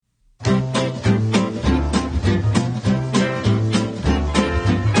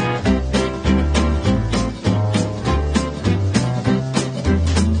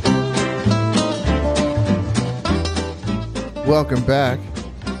Welcome back.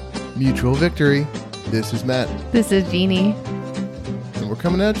 Mutual victory. This is Matt. This is Jeannie. And we're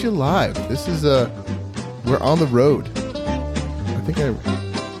coming at you live. This is, we're on the road. I think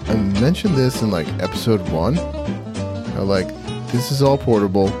I mentioned this in like episode 1. How like, this is all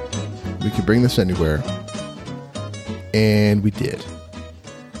portable. We could bring this anywhere. And we did.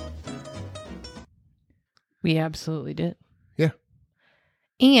 We absolutely did. Yeah.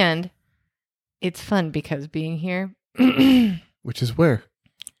 And it's fun because being here. Which is where?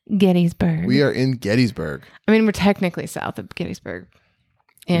 Gettysburg. We are in Gettysburg. I mean, we're technically south of Gettysburg.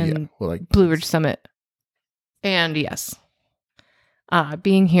 And like Blue Ridge Summit. And yes.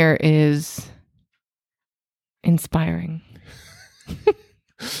 Being here is inspiring.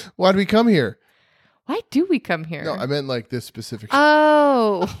 Why do we come here? Why do we come here? No, I meant like this specific.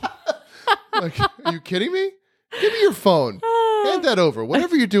 Oh. Like, are you kidding me? Give me your phone. Hand that over.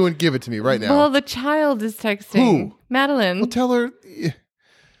 Whatever you're doing, give it to me right now. Well, the child is texting. Who? Madeline. Well, tell her.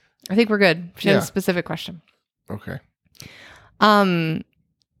 I think we're good. She has a specific question. Okay.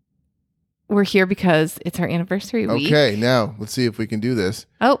 We're here because it's our anniversary week. Okay, now let's see if we can do this.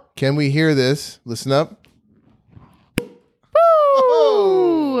 Oh. Can we hear this? Listen up. Woo!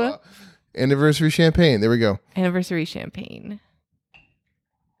 Oh! Anniversary champagne. There we go. Anniversary champagne.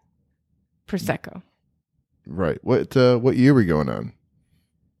 Prosecco. Right. What year are we going on?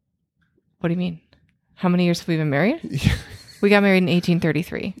 What do you mean? How many years have we been married? We got married in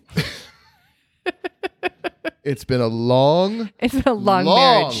 1833. It's been a long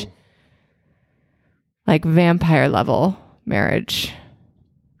marriage. Like vampire level marriage.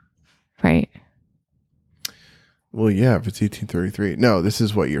 Right? Well, yeah, if it's 1833. No, this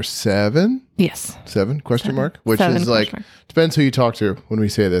is what, year 7? Yes. 7? Question mark? Which 7, is like, depends who you talk to when we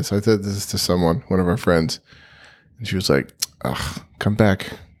say this. I said this to someone, one of our friends. And she was like, ugh, come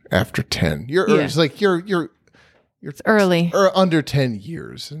back after 10. It's like, you're it's early. Or under 10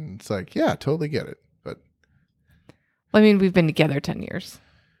 years. And it's like, yeah, totally get it. But I mean, we've been together 10 years.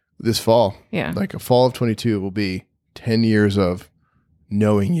 This fall. Yeah. Like a fall of 22 will be 10 years of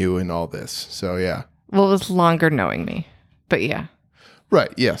knowing you and all this. So, yeah. Well, it was longer knowing me. But yeah.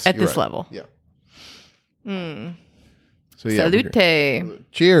 Right. Yes. At this level. Yeah. So, yeah.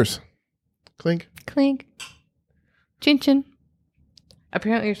 Salute. Cheers. Clink. Clink. Chin chin.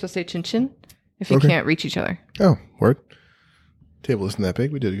 Apparently, you're supposed to say chin chin if you can't reach each other. Oh, word. Table isn't that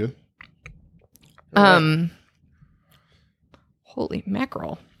big. We did good. Holy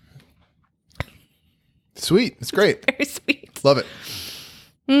mackerel. Sweet. It's great. Very sweet. Love it.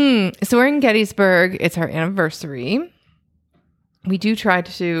 So we're in Gettysburg. It's our anniversary. We do try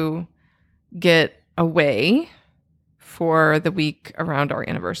to get away for the week around our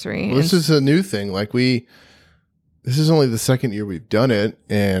anniversary. Well, this is a new thing. Like this is only the second year we've done it.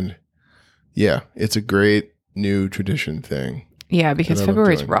 And yeah, it's a great new tradition thing. Yeah, because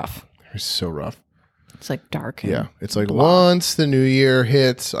February is rough. It's so rough. It's like dark. Yeah. It's like once the new year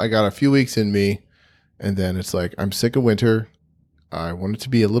hits, I got a few weeks in me. And then it's like, I'm sick of winter. I want it to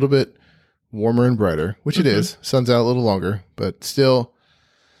be a little bit warmer and brighter, which it is. Sun's out a little longer, but still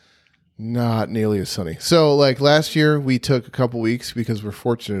not nearly as sunny. So like last year we took a couple weeks because we're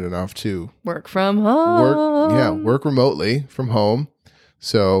fortunate enough to work from home. Work remotely from home.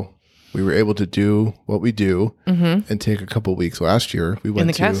 So we were able to do what we do and take a couple weeks last year. We went in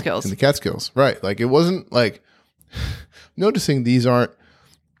the Catskills. Right. Like it wasn't like noticing these aren't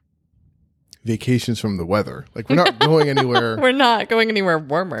vacations from the weather. Like we're not going anywhere. We're not going anywhere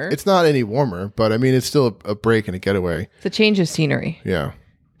warmer. It's not any warmer, but I mean, it's still a break and a getaway. It's a change of scenery. Yeah.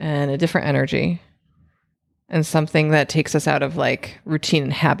 And a different energy and something that takes us out of like routine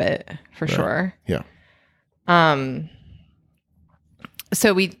and habit for sure. Yeah.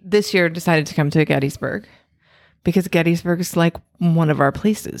 So we this year decided to come to Gettysburg because Gettysburg is like one of our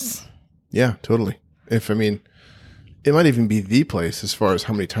places. Yeah, totally. It might even be the place as far as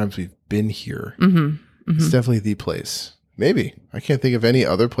how many times we've been here. It's definitely the place. Maybe. I can't think of any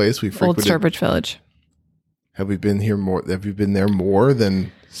other place we've frequented. Old Sturbridge Village. Have we been here more? Have you been there more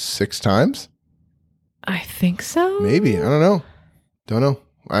than 6 times? I think so. Maybe. I don't know.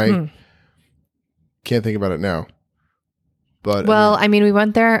 I can't think about it now. But we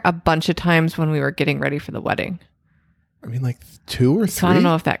went there a bunch of times when we were getting ready for the wedding. Like 2 or 3. So I don't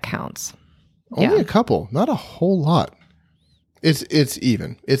know if that counts. Only a couple, not a whole lot. It's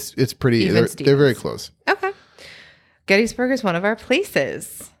even. It's pretty. Even they're very close. Okay. Gettysburg is one of our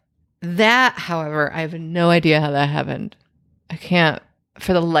places. That, however, I have no idea how that happened. I can't,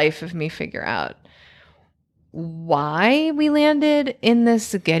 for the life of me, figure out why we landed in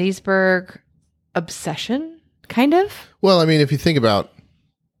this Gettysburg obsession, kind of. Well, if you think about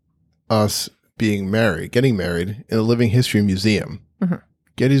us getting married in a living history museum. Mhm.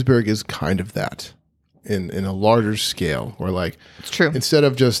 Gettysburg is kind of that in a larger scale, where like It's true. instead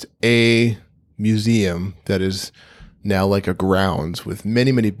of just a museum that is now like a grounds with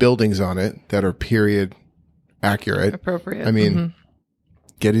many, many buildings on it that are period accurate. Appropriate. I mean, Mhm.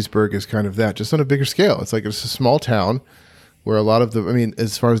 Gettysburg is kind of that, just on a bigger scale. It's like it's a small town where a lot of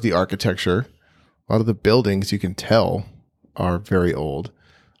as far as the architecture, a lot of the buildings you can tell are very old.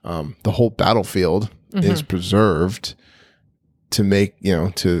 The whole battlefield is preserved to make,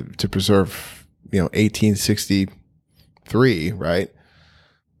 to preserve, 1863, right?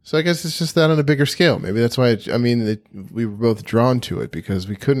 So I guess it's just that on a bigger scale. Maybe that's why, we were both drawn to it because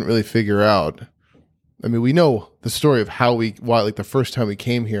we couldn't really figure out. I mean, we know the story of why, like the first time we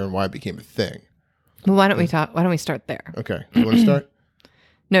came here and why it became a thing. Well, why don't we start there? Okay. You want to start?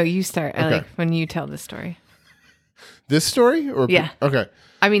 No, you start. I Okay. like when you tell this story. This story? Yeah. Okay.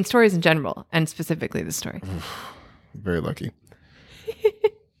 I mean, stories in general, and specifically this story. Very lucky.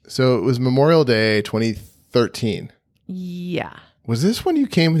 So it was Memorial Day 2013. Yeah. Was this when you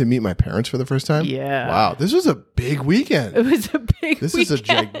came to meet my parents for the first time? Yeah. Wow. This was a big weekend. It was a big This weekend. is a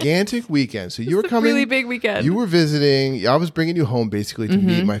gigantic weekend. So you were It's a coming. really big weekend. You were visiting. I was bringing you home basically to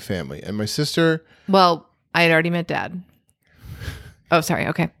meet my family. And my sister. Well, I had already met Dad. Oh, sorry.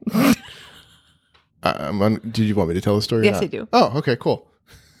 Okay. Did you want me to tell the story? or Yes, not? I do. Oh, okay, cool.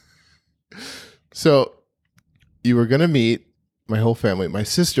 So you were going to meet my whole family. My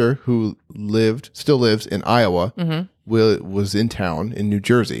sister, who still lives in Iowa, was in town in New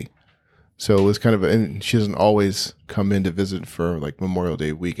Jersey. So it was kind of, and she doesn't always come in to visit for like Memorial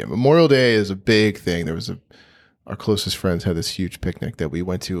Day weekend. Memorial Day is a big thing. Our closest friends had this huge picnic that we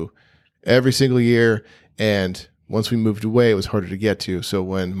went to every single year. And once we moved away, it was harder to get to. So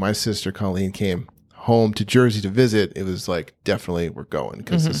when my sister Colleen came home to Jersey to visit, it was like, definitely we're going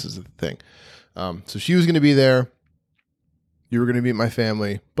because this is the thing. So she was going to be there. You were going to meet my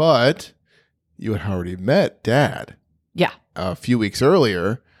family, but you had already met Dad. Yeah. A few weeks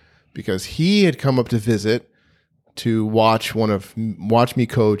earlier because he had come up to visit to watch me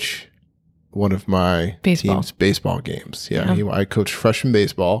coach one of my team's baseball games. Yeah. I coached freshman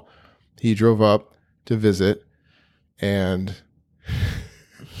baseball. He drove up to visit, and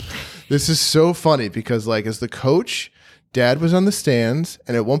this is so funny because like as the coach, Dad was on the stands,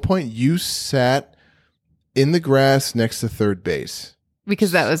 and at one point you sat in the grass next to third base.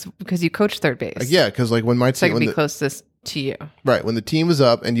 Because you coached third base. Yeah, because like when my So I team, could be closest to you. right, when the team was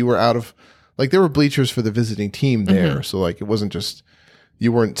up and you were out of, like there were bleachers for the visiting team there, so like it wasn't just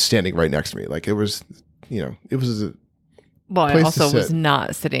you weren't standing right next to me. Like it was, it was a Well, I place to also was sit.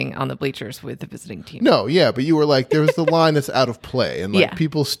 not sitting on the bleachers with the visiting team. no, yeah, but you were like there was the line that's out of play, and like Yeah.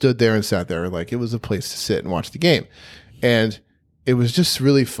 people stood there and sat there, like it was a place to sit and watch the game, and it was just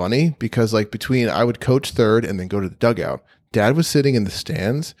really funny because like between I would coach third and then go to the dugout. Dad was sitting in the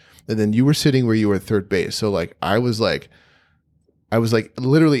stands, and then you were sitting where you were at third base. So like I was like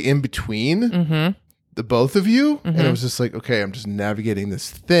literally in between the both of you, and it was just like, okay, I'm just navigating this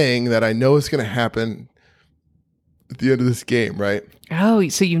thing that I know is going to happen at the end of this game, right? Oh,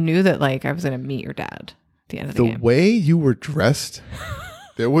 so you knew that like I was going to meet your dad at the end of the The game. way you were dressed,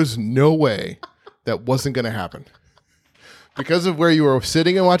 there was no way that wasn't going to happen. Because of where you were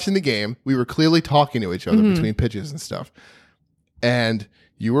sitting and watching the game, we were clearly talking to each other between pitches and stuff. And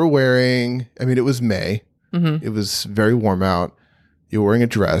you were wearing, it was May. It was very warm out. You were wearing a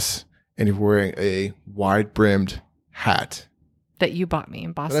dress, and you were wearing a wide-brimmed hat. That you bought me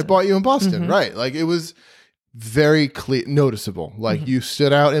in Boston. That I bought you in Boston, right? Like it was very noticeable. Like you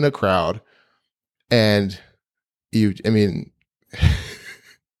stood out in a crowd, and you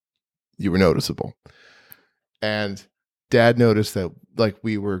were noticeable. And Dad noticed that like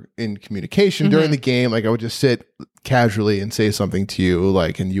we were in communication during the game. Like I would just sit casually and say something to you,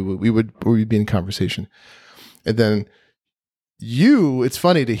 like, and we'd be in conversation. And then it's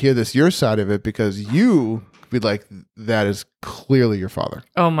funny to hear your side of it because you be like, that is clearly your father.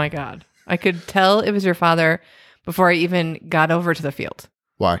 Oh my God. I could tell it was your father before I even got over to the field.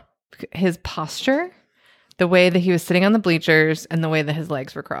 Why? His posture, the way that he was sitting on the bleachers, and the way that his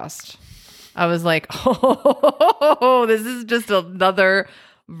legs were crossed. I was like, oh, this is just another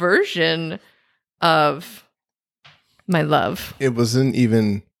version of my love. It wasn't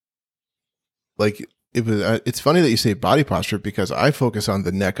even like it was. It's funny that you say body posture because I focus on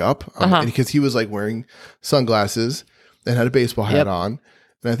the neck up because he was like wearing sunglasses and had a baseball hat on.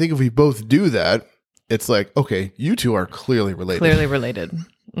 And I think if we both do that, it's like, okay, you two are clearly related.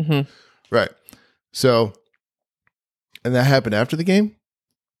 Right. So, and that happened after the game,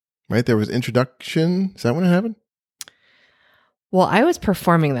 right? There was introduction. Is that when it happened? Well, I was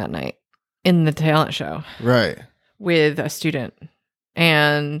performing that night. in the talent show Right. with a student,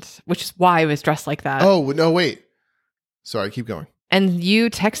 and which is why I was dressed like that. Oh, no, wait. Sorry, keep going. And you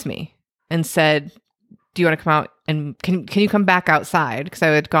text me and said, do you want to come out and can you come back outside? Because I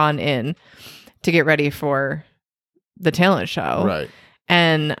had gone in to get ready for the talent show. Right.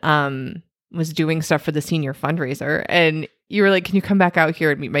 And was doing stuff for the senior fundraiser. And you were like, can you come back out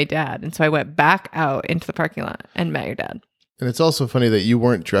here and meet my dad? And so I went back out into the parking lot and met your dad. And it's also funny that you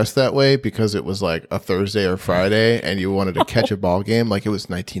weren't dressed that way because it was like a Thursday or Friday and you wanted to catch a ball game like it was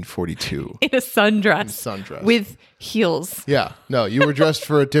 1942. In a sundress. Sundress. With heels. Yeah. No, you were dressed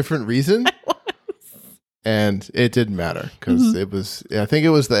for a different reason. And it didn't matter because it was, I think it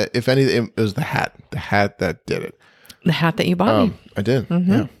was if anything, it was the hat that did it. The hat that you bought me. I did.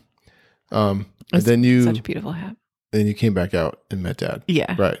 Yeah. And then such a beautiful hat. Then you came back out and met Dad.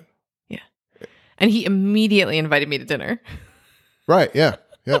 Yeah. Right. Yeah. And he immediately invited me to dinner. Right. Yeah.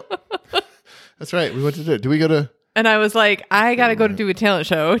 Yep. That's right. We went to dinner. Did we go to? And I was like, I got to go to do a talent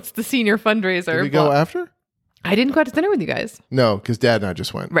show. It's the senior fundraiser. Did we go after? I didn't go out to dinner with you guys. No, because Dad and I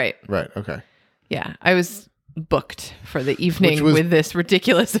just went. Right. Right. Okay. Yeah. I was booked for the evening with this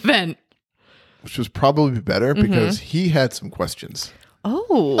ridiculous event. Which was probably better because he had some questions.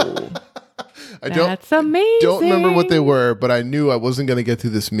 Oh. That's amazing. Don't remember what they were, but I knew I wasn't going to get through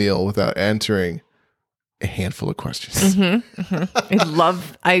this meal without answering a handful of questions.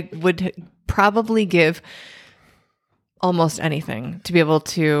 I would probably give almost anything to be able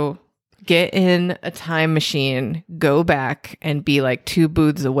to get in a time machine, go back and be like 2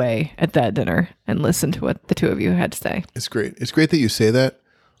 booths away at that dinner and listen to what the two of you had to say. It's great. It's great that you say that.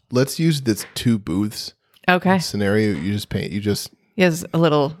 Let's use this 2 booths scenario. You just paint. He has a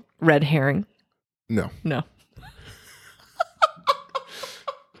little red herring. No.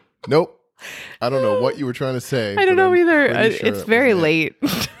 Nope. I don't know what you were trying to say. I don't know either. Sure it's very late.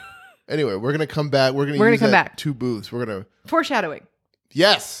 Anyway, we're going to come back. We're going to use that 2 booths. We're going to... Foreshadowing.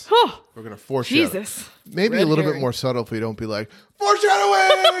 Yes. Oh, we're going to foreshadow. Jesus. Maybe red a little bit more subtle if we don't be like,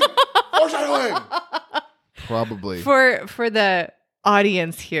 foreshadowing! Foreshadowing! Probably. For the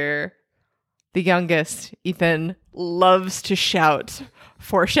audience here, the youngest, Ethan, loves to shout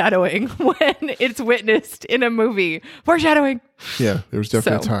foreshadowing when it's witnessed in a movie. Foreshadowing. Yeah, there was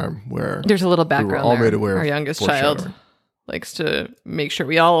definitely a time where there's a little background. We were all made aware. Our youngest child likes to make sure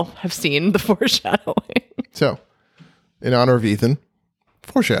we all have seen the foreshadowing. So, in honor of Ethan,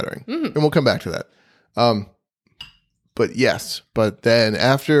 foreshadowing, and we'll come back to that. But then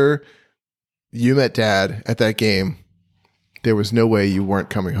after you met Dad at that game, there was no way you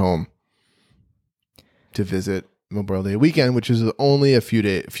weren't coming home to visit Memorial Day weekend, which is only a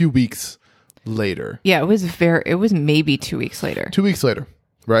few weeks later. Yeah, it was maybe 2 weeks later. 2 weeks later,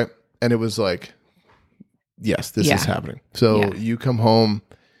 right? And it was like, yes, this is happening. So you come home,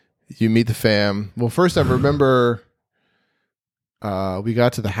 you meet the fam. Well, first I remember we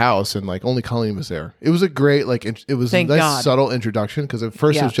got to the house and like only Colleen was there. It was a great, like, it was a nice subtle introduction because at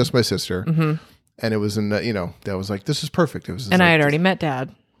first it was just my sister. And it was that was like, this is perfect. It was, and I had already met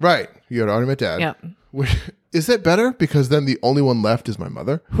Dad. Right. You had already met Dad. Yep. Is that better? Because then the only one left is my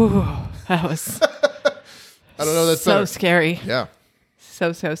mother. Whew, that was I don't know. That's so better. Scary. Yeah.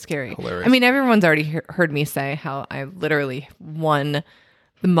 So scary. Hilarious. I mean, everyone's already heard me say how I literally won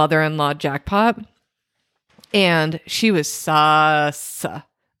the mother-in-law jackpot. And she was sus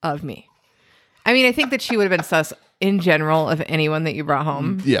of me. I mean, I think that she would have been sus in general of anyone that you brought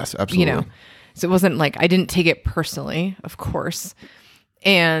home. Yes, absolutely. So it wasn't like I didn't take it personally, of course.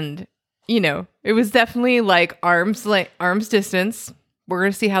 And, it was definitely like arm's distance. We're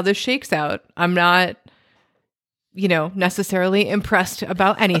going to see how this shakes out. I'm not, necessarily impressed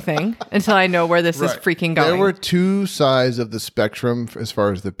about anything until I know where this is freaking going. There were 2 sides of the spectrum as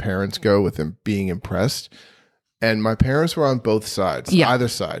far as the parents go with them being impressed. And my parents were on both sides, either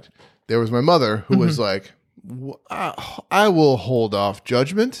side. There was my mother who was like, I will hold off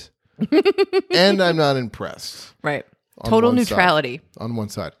judgment and I'm not impressed. Right. Total neutrality. On one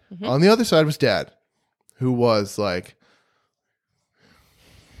side. On the other side was Dad, who was like,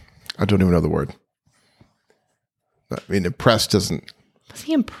 I don't even know the word. I mean, impressed doesn't. Was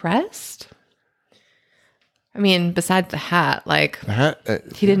he impressed? I mean, besides the hat, like the hat,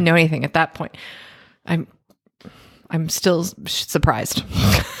 he didn't know anything at that point. I'm still surprised.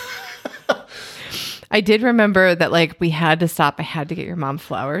 I did remember that like we had to stop. I had to get your mom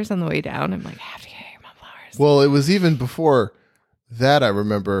flowers on the way down. I'm like, I have to get your mom flowers. Well, it was even before that. I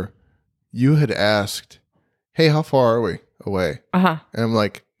remember you had asked, "Hey, how far are we away?" And I'm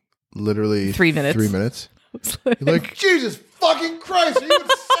like, literally 3 minutes. 3 minutes. You're like, Jesus fucking Christ, are you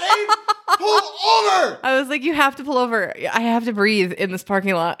insane? Pull over! I was like, you have to pull over. I have to breathe in this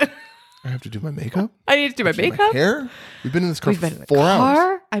parking lot. I have to do my makeup. I need to do my Do my makeup. hair. We've been in this car We've for been in the 4 hours.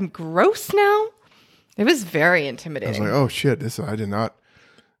 car. I'm gross now. It was very I was intimidating. like, oh shit, I did not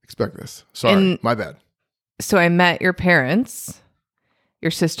expect this. Sorry, And- my bad. So I met your parents, your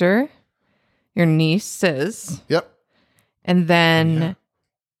sister, your nieces, Yep. and then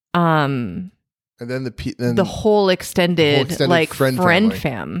And then the whole extended, like friend family.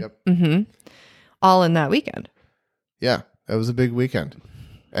 fam. Yep. Mm-hmm. All in that weekend. Yeah, that was a big weekend.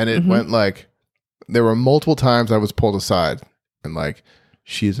 And it Mm-hmm. went like, there were multiple times I was pulled aside and like,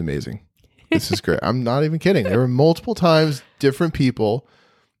 she is amazing. This is great. I'm not even kidding. There were multiple times different people,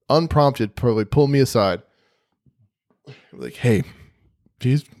 unprompted, probably pulled me aside. Like, hey,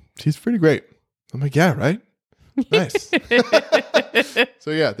 she's pretty great. I'm like, yeah, right? Nice.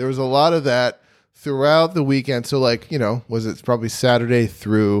 So yeah, there was a lot of that throughout the weekend. So like, was it probably Saturday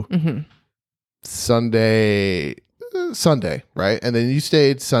through Sunday, right? And then you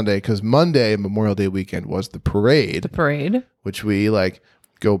stayed Sunday because Monday, Memorial Day weekend, was the parade. The parade. Which we like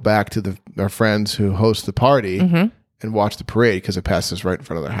go back to our friends who host the party and watch the parade because it passes right in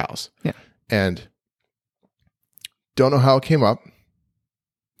front of their house. Yeah. And don't know how it came up.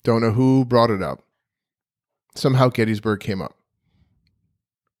 Don't know who brought it up. Somehow Gettysburg came up.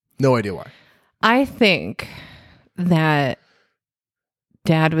 No idea why. I think that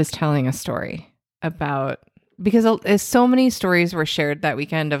Dad was telling a story about, because so many stories were shared that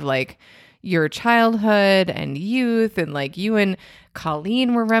weekend of like your childhood and youth, and like you and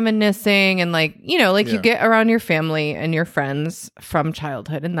Colleen were reminiscing, and like, you get around your family and your friends from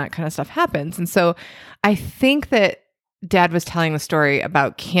childhood and that kind of stuff happens. And so I think that Dad was telling the story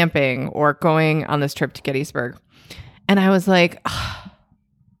about camping or going on this trip to Gettysburg. And I was like,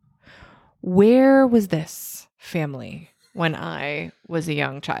 where was this family when I was a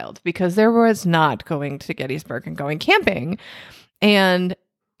young child? Because there was not going to Gettysburg and going camping. And,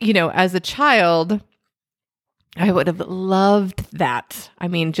 as a child, I would have loved that. I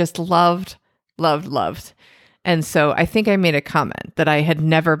mean, just loved. And so I think I made a comment that I had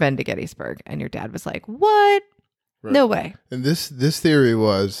never been to Gettysburg. And your dad was like, what? Right. No way. And this theory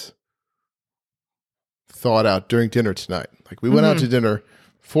was thought out during dinner tonight. Like we went out to dinner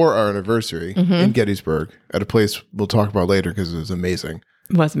for our anniversary in Gettysburg at a place we'll talk about later because it was amazing.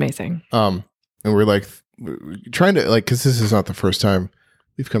 It was amazing. And we're like trying to like, because this is not the first time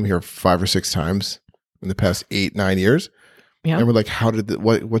we've come here 5 or 6 times in the past 8-9 years. Yeah. And we're like,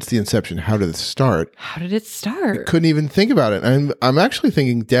 what's the inception? How did it start? How did it start? Couldn't even think about it. And I'm actually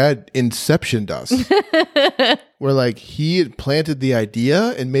thinking Dad inceptioned us. Where like he had planted the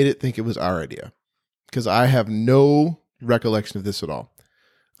idea and made it think it was our idea. Because I have no recollection of this at all.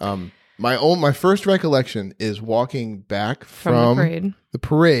 My first recollection is walking back from the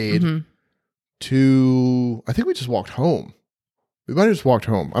parade to, I think we just walked home. We might have just walked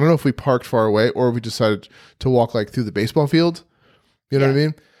home. I don't know if we parked far away or we decided to walk like through the baseball field. You know what I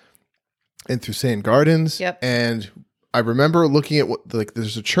mean? And through St. Gardens. Yep. And I remember looking at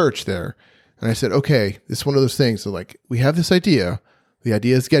there's a church there. And I said, okay, this is one of those things. So like, we have this idea. The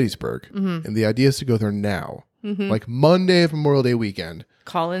idea is Gettysburg. And the idea is to go there now. Like Monday of Memorial Day weekend.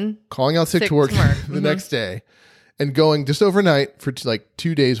 Calling Out sick to work the next day. And going just overnight for like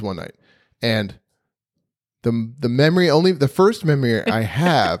 2 days, 1 night. And the first memory I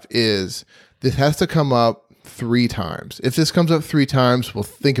have is this has to come up 3 times. If this comes up 3 times, we'll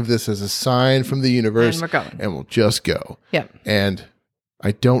think of this as a sign from the universe. And we're going. And we'll just go. Yep. And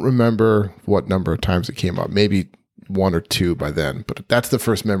I don't remember what number of times it came up. Maybe 1 or 2 by then. But that's the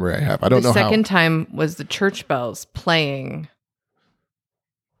first memory I have. I don't know how. The second time was the church bells playing.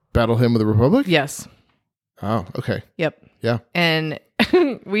 Battle Hymn of the Republic? Yes. Oh, okay. Yep. Yeah. And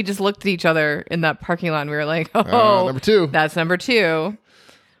we just looked at each other in that parking lot and we were like, oh, number 2. That's number 2.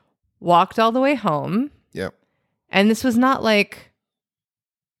 Walked all the way home. Yep. And this was not like,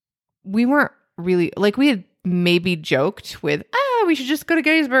 we weren't really, like we had maybe joked with, we should just go to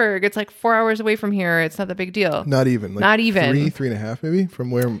Gettysburg. It's like 4 hours away from here. It's not that big deal. Not even. Like not even. 3.5 maybe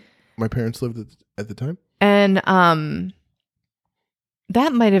from where my parents lived at the time. And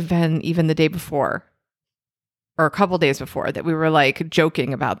that might have been even the day before or a couple days before that we were like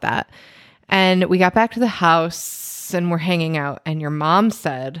joking about that. And we got back to the house and we're hanging out. And your mom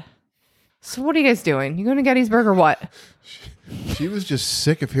said, so what are you guys doing? You going to Gettysburg or what? She was just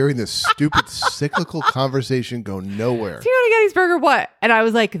sick of hearing this stupid cyclical conversation go nowhere. So you going to Gettysburg or what? And I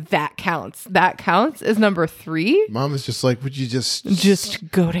was like, that counts. That counts as number 3. Mom was just like, would you just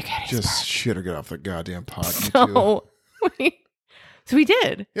go to Gettysburg? Just shit or get off the goddamn pot. So So we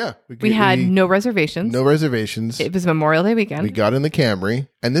did. Yeah. We had no reservations. No reservations. It was Memorial Day weekend. We got in the Camry,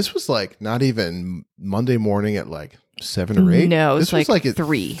 and this was like not even Monday morning at like 7 or 8. No, this was like at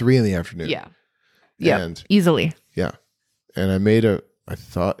 3. 3 in the afternoon. Yeah. Yeah. And easily. yeah. And I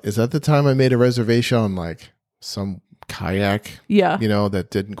thought, is that the time I made a reservation on like some kayak? Yeah. That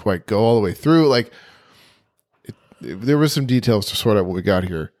didn't quite go all the way through. Like there were some details to sort out what we got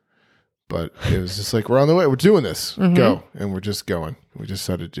here. But it was just like, we're on the way. We're doing this. Go. And we're just going. We just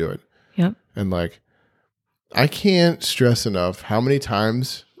decided to do it. Yep. And like, I can't stress enough how many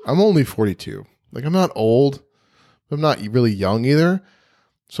times I'm only 42. Like, I'm not old. I'm not really young either.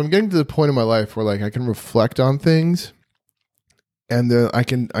 So I'm getting to the point in my life where like I can reflect on things, and then I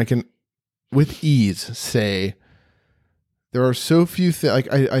can with ease say there are so few things. Like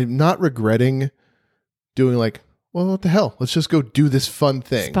I'm not regretting doing like, well, what the hell? Let's just go do this fun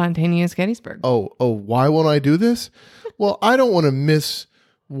thing. Spontaneous Gettysburg. Oh, why won't I do this? Well, I don't want to miss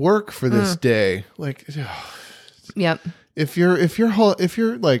work for this day. Like, yep. If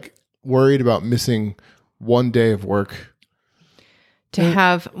you're like worried about missing one day of work, to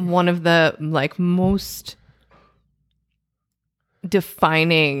have one of the like most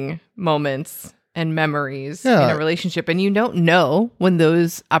defining moments and memories in a relationship, and you don't know when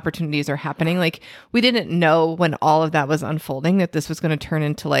those opportunities are happening. Like, we didn't know when all of that was unfolding that this was going to turn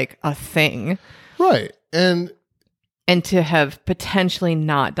into like a thing, right? And to have potentially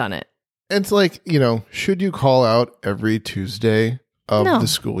not done it. It's like, should you call out every Tuesday of the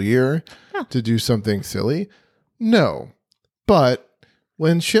school year to do something silly? No. But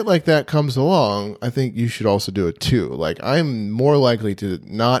when shit like that comes along, I think you should also do it too. Like, I'm more likely to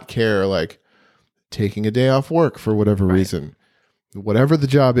not care, like, taking a day off work for whatever reason. Whatever the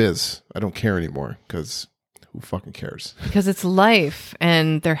job is, I don't care anymore, because who fucking cares? Because it's life,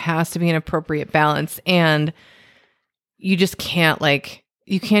 and there has to be an appropriate balance, and you just can't, like,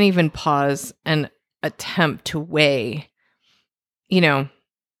 you can't even pause and attempt to weigh,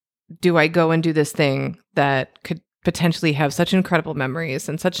 do I go and do this thing that could potentially have such incredible memories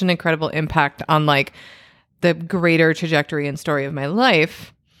and such an incredible impact on like the greater trajectory and story of my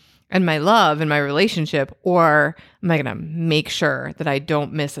life and my love and my relationship, or am I going to make sure that I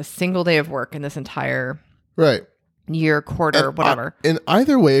don't miss a single day of work in this entire year, quarter, and whatever? In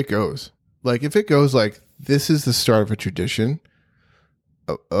either way it goes, like if it goes like this is the start of a tradition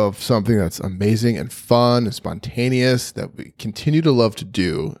of something that's amazing and fun and spontaneous that we continue to love to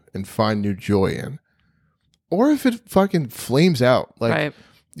do and find new joy in, or if it fucking flames out, like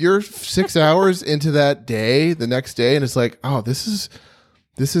you're 6 hours into that day, the next day, and it's like, oh, this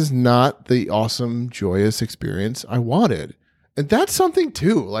is not the awesome, joyous experience I wanted. And that's something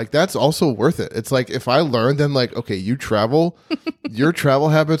too. Like, that's also worth it. It's like, if I learned then, like, okay, you travel, your travel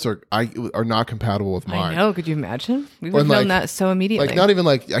habits are not compatible with mine. I know. Could you imagine? We would have known that so immediately. Like, not even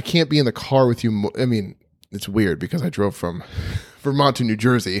like, I can't be in the car with you. I mean, it's weird because I drove from Vermont to New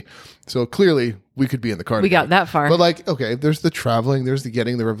Jersey. So clearly we could be in the car. We got that far. But like, okay, there's the traveling, there's the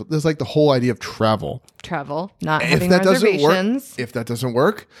getting the, there's like the whole idea of travel, not having reservations. If that doesn't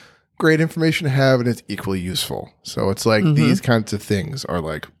work, great information to have, and it's equally useful. So it's like these kinds of things are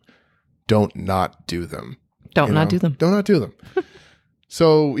like, don't not do them. Don't not do them. Don't not do them.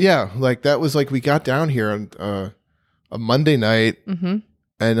 So yeah, like that was like, we got down here on a Monday night, and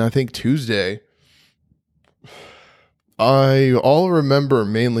I think Tuesday, I all remember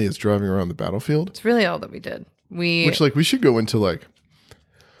mainly is driving around the battlefield. It's really all that we did. Which like we should go into like,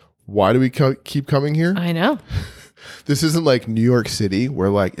 why do we keep coming here? I know. This isn't like New York City where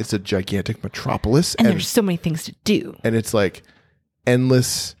like it's a gigantic metropolis and there's so many things to do. And it's like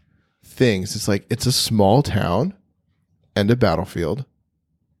endless things. It's like it's a small town and a battlefield.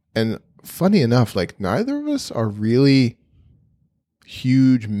 And funny enough, like neither of us are really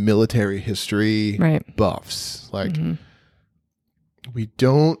huge military history buffs. Like we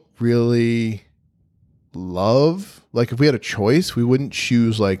don't really love, like if we had a choice, we wouldn't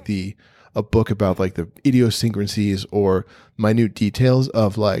choose like a book about like the idiosyncrasies or minute details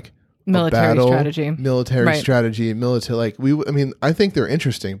of like military strategy, like I mean, I think they're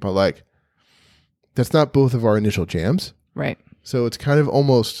interesting, but like that's not both of our initial jams. Right. So it's kind of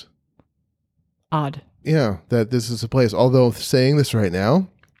almost odd. Yeah, that this is a place. Although saying this right now,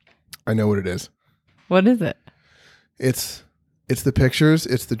 I know what it is. What is it? It's the pictures.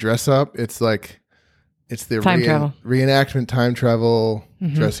 It's the dress up. It's like, it's the time travel reenactment, time travel,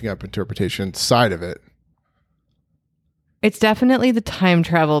 dressing up interpretation side of it. It's definitely the time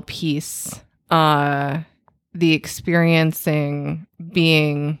travel piece. The experiencing,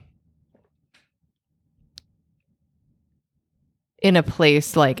 being in a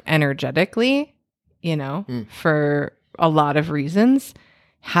place like energetically, for a lot of reasons,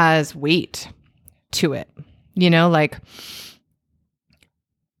 has weight to it. You know, like,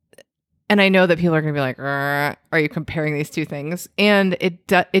 and I know that people are going to be like, are you comparing these two things? And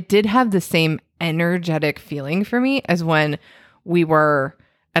it did have the same energetic feeling for me as when we were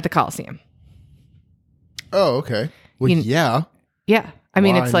at the Coliseum. Oh, okay. Well, yeah. Yeah. I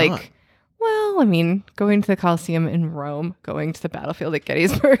mean, Why it's like, not? well, I mean, going to the Coliseum in Rome, going to the battlefield at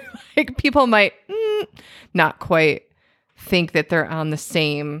Gettysburg, like people might not quite think that they're on the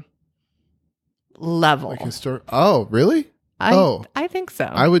same level. Like oh, really? I think so.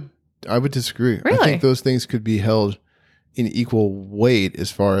 I would disagree. Really? I think those things could be held in equal weight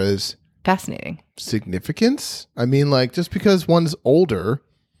as far as Fascinating. significance. I mean, like, just because one's older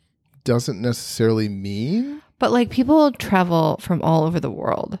doesn't necessarily mean. But like people travel from all over the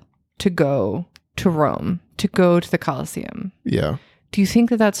world to go to Rome, to go to the Coliseum. Yeah. Do you think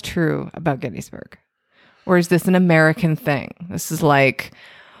that that's true about Gettysburg? Or is this an American thing? This is like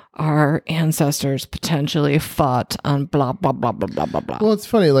our ancestors potentially fought on blah, blah, blah, blah, blah, blah, blah. Well, it's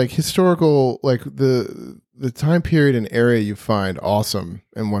funny, like historical, like the time period and area you find awesome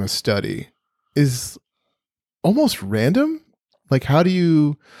and want to study is almost random. Like, how do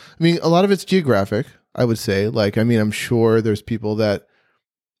you, I mean, a lot of it's geographic, I would say. Like, I mean, I'm sure there's people that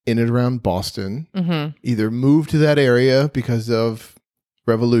in and around Boston either moved to that area because of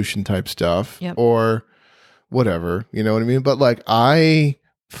revolution type stuff or whatever, you know what I mean? But like, I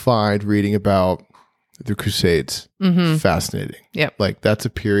find reading about the Crusades fascinating. Yep. Like, that's a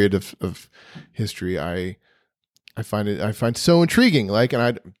period of history I find so intriguing. Like, and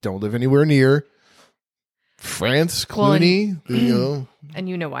I don't live anywhere near France, Cluny, you know. And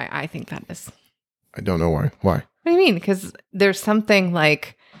you know why I think that is. I don't know why. Why? What do you mean? Because there's something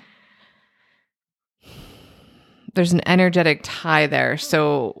like, there's an energetic tie there.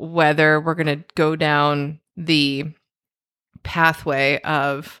 So whether we're going to go down the pathway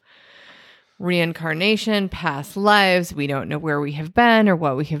of reincarnation, past lives, we don't know where we have been or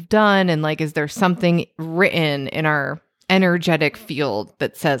what we have done. And like, is there something written in our energetic field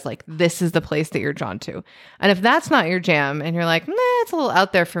that says like, this is the place that you're drawn to? And if that's not your jam and you're like, nah, it's a little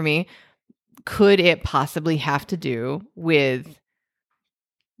out there for me, could it possibly have to do with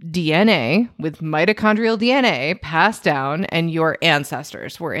DNA, with mitochondrial DNA passed down, and your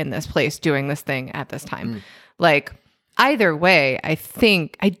ancestors were in this place doing this thing at this time? Like, either way, I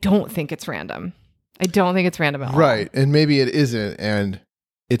don't think it's random. I don't think it's random at all. Right. And maybe it isn't, and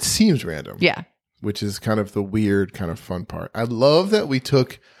it seems random. Yeah. Which is kind of the weird, kind of fun part. I love that we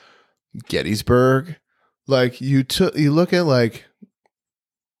took Gettysburg. Like, you look at like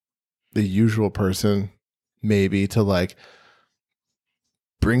the usual person, maybe, to like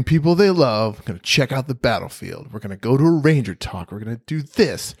bring people they love. We're going to check out the battlefield. We're going to go to a Ranger talk. We're going to do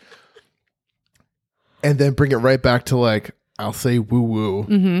this. And then bring it right back to like, I'll say woo-woo.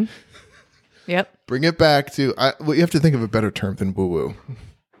 Mm-hmm. Yep. Bring it back to, well, you have to think of a better term than woo-woo.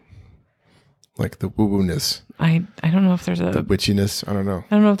 Like the woo-woo-ness. I don't know if there's the witchiness. I don't know.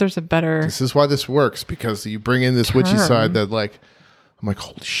 I don't know if there's a better. This is why this works, because you bring in this term. witchy side that like, I'm like,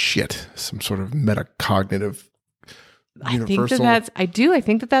 holy shit, some sort of metacognitive universal. I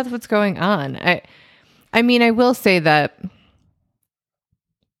think that that's what's going on. I mean, I will say that,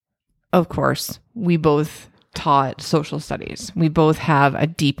 of course, we both taught social studies. We both have a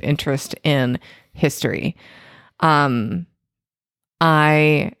deep interest in history.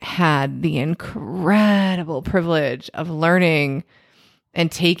 I had the incredible privilege of learning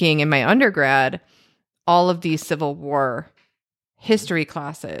and taking in my undergrad all of these Civil War history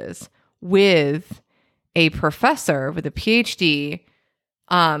classes with a professor with a PhD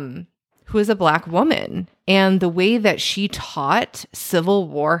who is a Black woman. And the way that she taught Civil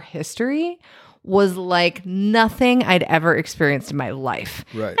War history was like nothing I'd ever experienced in my life.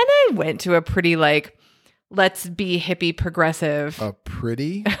 Right. And I went to a pretty like, let's be hippie progressive a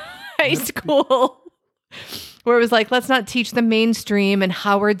pretty high school where it was like, let's not teach the mainstream and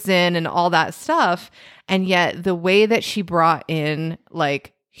Howard Zinn and all that stuff. And yet the way that she brought in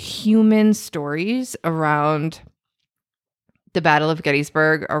like human stories around the Battle of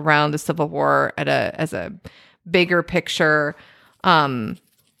Gettysburg, around the Civil War as a bigger picture,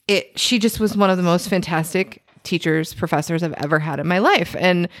 she just was one of the most fantastic teachers, professors I've ever had in my life.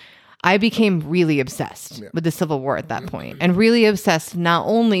 And I became really obsessed with the Civil War at that point, and really obsessed not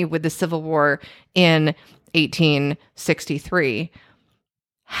only with the Civil War in 1863,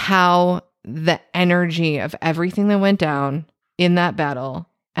 how the energy of everything that went down in that battle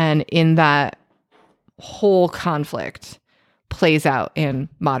and in that whole conflict plays out in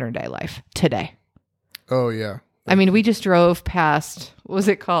modern day life today. Oh, yeah. I mean, we just drove past, what was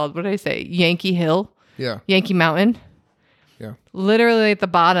it called? What did I say? Yankee Hill? Yeah. Yankee Mountain? Yeah. Literally at the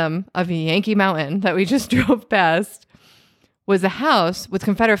bottom of Yankee Mountain that we just drove past was a house with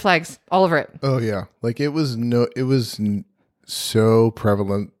Confederate flags all over it. Oh yeah. Like it was so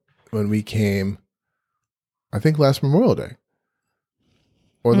prevalent when we came, I think last Memorial Day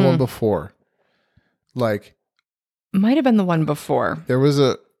or the one before. Like might have been the one before. there was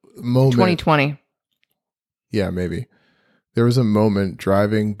a moment. 2020. Yeah, maybe. There was a moment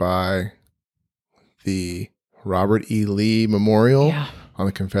driving by the Robert E. Lee Memorial on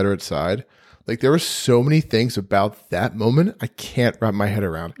the Confederate side. Like there were so many things about that moment I can't wrap my head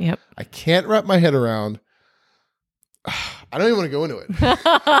around. Yep. I can't wrap my head around. I don't even want to go into it.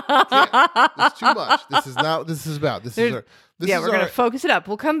 It's too much. This is not what this is about. We're going to focus it up.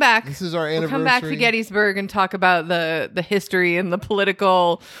 We'll come back. This is our anniversary. We'll come back to Gettysburg and talk about the history and the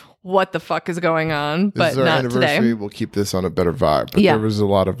political what the fuck is going on. This is our not anniversary. Today. We'll keep this on a better vibe. But there was a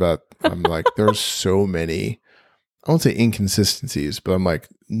lot of that. I'm like, there's so many, I won't say inconsistencies, but I'm like,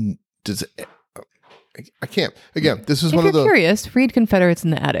 I can't. Again, this is if one of you're the curious, read Confederates in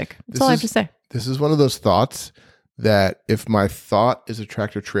the Attic. That's all I have to say. This is one of those thoughts that if my thought is a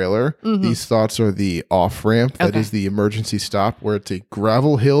tractor trailer, these thoughts are the off ramp. That is the emergency stop where it's a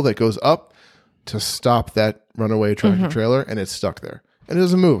gravel hill that goes up to stop that runaway tractor trailer, and it's stuck there and it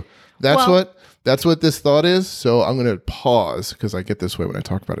doesn't move. That's what this thought is. So I'm going to pause because I get this way when I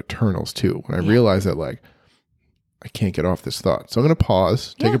talk about Eternals too. When I realize that like I can't get off this thought, so I'm going to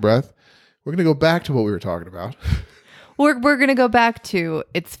pause, take a breath. We're going to go back to what we were talking about. We're going to go back to,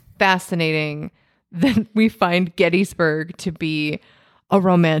 it's fascinating that we find Gettysburg to be a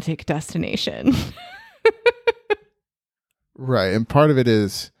romantic destination. Right. And part of it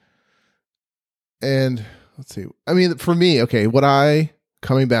is, and let's see, I mean, for me, okay, what I,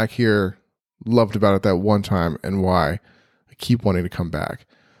 coming back here, loved about it that one time and why I keep wanting to come back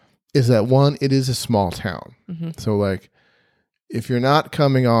is that one, it is a small town. So like, if you're not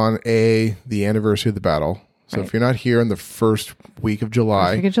coming on the anniversary of the battle, so if you're not here in the first week of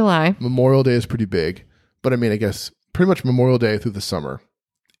July, Memorial Day is pretty big. But I mean, I guess pretty much Memorial Day through the summer,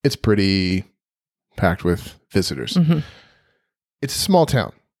 it's pretty packed with visitors. It's a small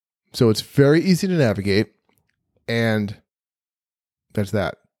town, so it's very easy to navigate. And there's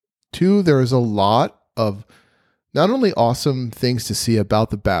that. Two, there is a lot of not only awesome things to see about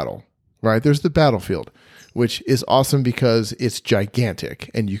the battle, right? There's the battlefield, which is awesome because it's gigantic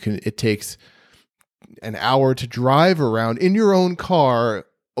and it takes an hour to drive around in your own car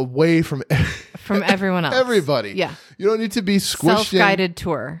away from everyone else. Everybody. Yeah. You don't need to be squished Self-guided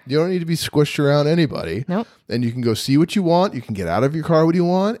tour. You don't need to be squished around anybody. Nope. And you can go see what you want. You can get out of your car when you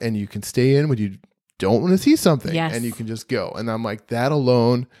want, and you can stay in when you don't want to see something. Yes. And you can just go. And I'm like, that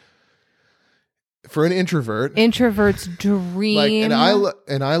alone, for an introvert. Introvert's dream. Like, and I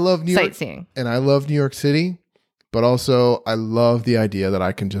love New York. Sightseeing. And I love New York City. But also, I love the idea that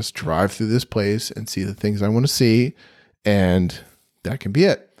I can just drive through this place and see the things I want to see. And that can be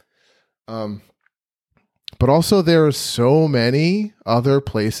it. But also, there are so many other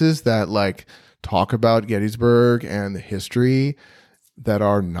places that like talk about Gettysburg and the history that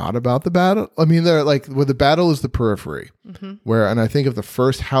are not about the battle. I mean, they're like where the battle is the periphery. And I think of the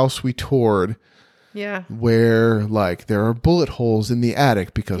first house we toured. Yeah. Where like there are bullet holes in the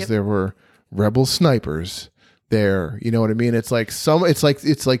attic because there were rebel snipers there. You know what I mean? It's like it's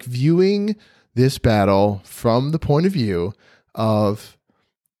like viewing this battle from the point of view of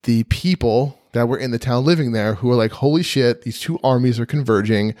the people that were in the town living there who are like, holy shit, these two armies are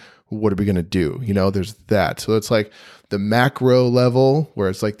converging. What are we going to do? You know, there's that. So it's like the macro level where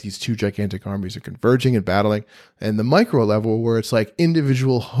it's like these two gigantic armies are converging and battling, and the micro level where it's like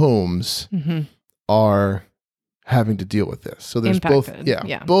individual homes are having to deal with this. So there's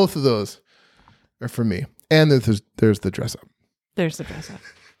Impacted. Both of those are for me. And there's the dress up. There's the dress up.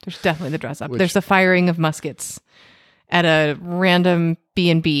 There's definitely the dress up. There's the firing of muskets at a random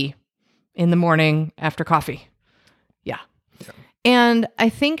B&B in the morning after coffee. Yeah. And I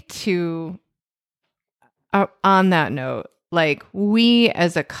think too, on that note, like we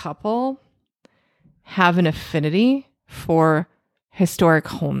as a couple have an affinity for historic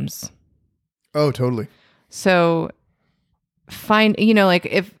homes. Oh, totally. So like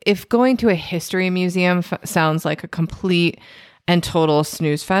if going to a history museum sounds like a complete and total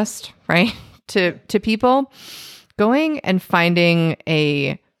snooze fest, right? to people, going and finding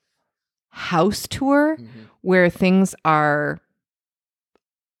a house tour where things are,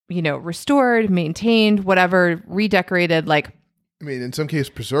 restored, maintained, whatever, redecorated, like, I mean, in some cases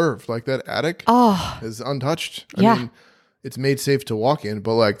preserved, like that attic is untouched. I mean, it's made safe to walk in,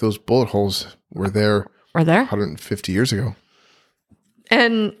 but like those bullet holes were there 150 years ago.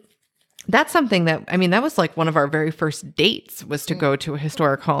 And that's something that, I mean, that was like one of our very first dates was to go to a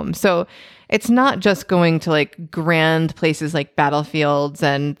historic home. So it's not just going to like grand places like battlefields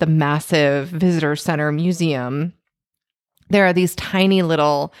and the massive visitor center museum. There are these tiny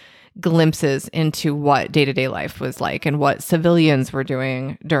little glimpses into what day-to-day life was like and what civilians were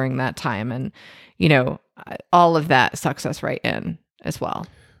doing during that time. And, you know, all of that sucks us right in as well.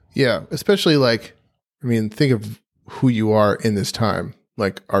 Yeah. Especially like, I mean, think of who you are in this time.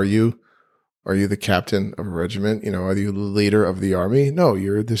 Like, are you the captain of a regiment? You know, are you the leader of the army? No,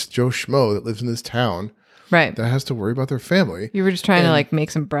 you're this Joe Schmo that lives in this town. Right. That has to worry about their family. You were just trying to like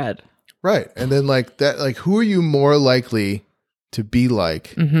make some bread. Right. And then like that, like who are you more likely to be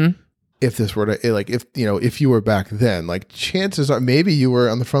like if this were to, like, if, you know, if you were back then, like chances are maybe you were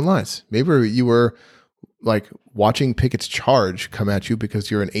on the front lines. Maybe you were like watching Pickett's charge come at you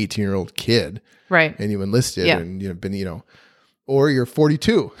because you're an 18-year-old kid. Right. And you enlisted and you've been, you know, or you're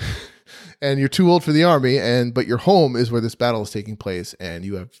 42 and you're too old for the army but your home is where this battle is taking place and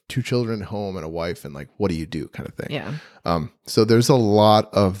you have 2 children at home and a wife and like, what do you do kind of thing. Yeah. So there's a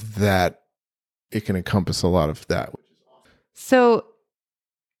lot of that. It can encompass a lot of that. So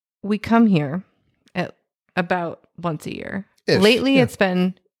we come here at about once a year. Ish, Lately, yeah. it's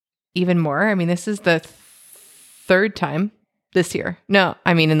been even more. I mean, this is the third time this year. No,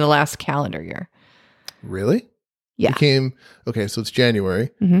 I mean, in the last calendar year. Really? Yeah. We came, okay, so it's January.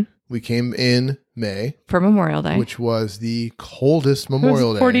 Mm-hmm. We came in May. For Memorial Day. Which was the coldest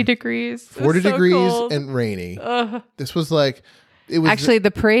Memorial Day. 40 degrees. 40 so degrees cold. and rainy. This was like, it was. Actually,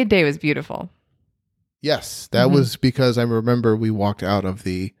 the parade day was beautiful. Yes, that was because I remember we walked out of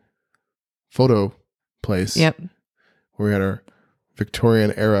the photo place. Yep. Where we had our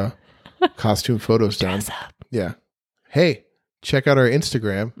Victorian era costume photos done. Dress up. Yeah. Hey, check out our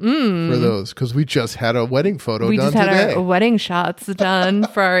Instagram for those because we just had a wedding photo we done just had today. our wedding shots done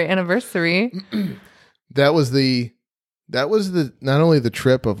for our anniversary. That was the not only the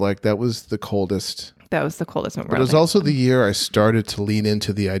trip of like that was the coldest. That was the coldest Memorial But it was Day. also the year I started to lean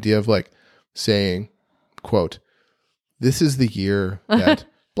into the idea of like saying, quote, this is the year that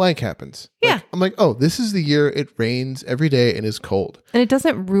blank happens. Yeah. Like, I'm like, oh, this is the year it rains every day and is cold. And it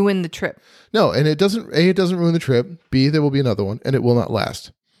doesn't ruin the trip. No, and it doesn't ruin the trip. B, there will be another one and it will not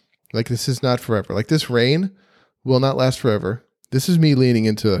last. Like this is not forever. Like this rain will not last forever. This is me leaning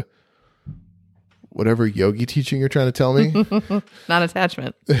into whatever yogi teaching you're trying to tell me.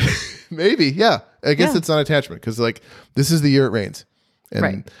 Non-attachment. Maybe, yeah. I guess it's not attachment because like this is the year it rains.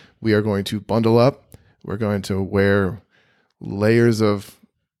 And we are going to bundle up. We're going to wear layers of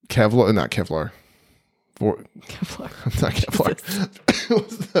Kevlar, not Kevlar. Kevlar. Not Kevlar.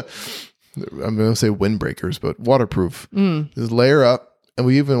 I'm going to say windbreakers, but waterproof. Just layer up. And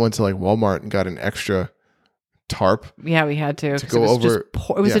we even went to like Walmart and got an extra tarp. Yeah, we had to. Go over.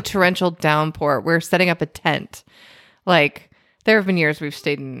 It was a torrential downpour. We're setting up a tent. Like there have been years we've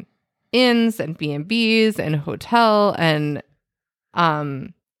stayed in inns and B&Bs and hotel and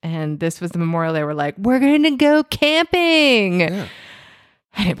this was the Memorial Day. We're like, we're going to go camping. Yeah.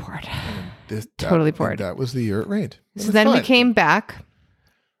 And it poured. Totally poured. That was the year it rained. So then we came back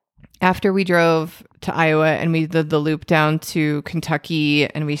after we drove to Iowa and we did the loop down to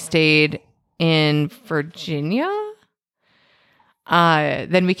Kentucky and we stayed in Virginia.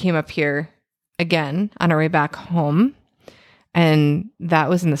 Then we came up here again on our way back home. And that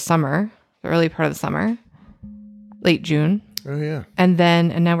was in the summer, the early part of the summer, late June. Oh, yeah. And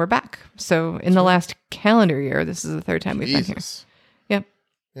now we're back. So in the last calendar year, this is the third time we've been here. Yep.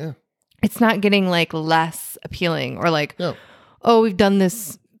 Yeah. It's not getting like less appealing or like, oh, we've done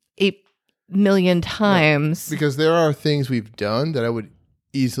this 8 million times. No, because there are things we've done that I would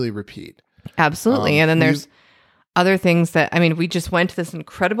easily repeat. Absolutely. And then there's other things that, I mean, we just went to this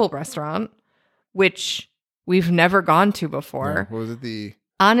incredible restaurant, which we've never gone to before. What was it?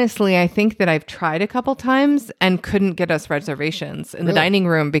 Honestly, I think that I've tried a couple times and couldn't get us reservations in the dining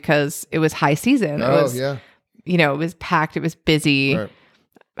room because it was high season. It was, you know, it was packed. It was busy. Right.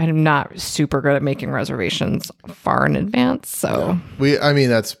 I'm not super good at making reservations far in advance. So I mean,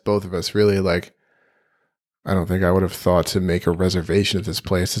 that's both of us really. Like, I don't think I would have thought to make a reservation at this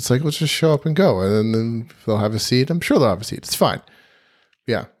place. It's like, let's just show up and go. And then if they'll have a seat, I'm sure they'll have a seat. It's fine.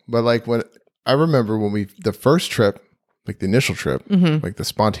 Yeah. But like when I remember when the first trip, like the initial trip, like the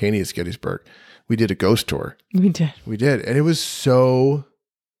spontaneous Gettysburg, we did a ghost tour. We did. And it was so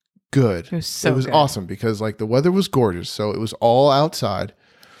good. It was good. Awesome because like the weather was gorgeous. So it was all outside.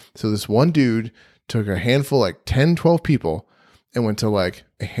 So this one dude took a handful, like 10, 12 people and went to like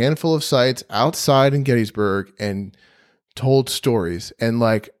a handful of sites outside in Gettysburg and told stories. And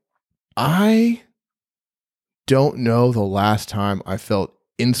like, I don't know the last time I felt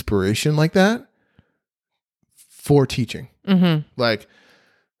inspiration like that for teaching. Mm-hmm. Like,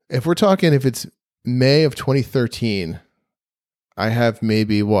 if we're talking, if it's May of 2013, I have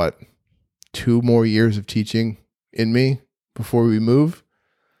maybe 2 more years of teaching in me before we move.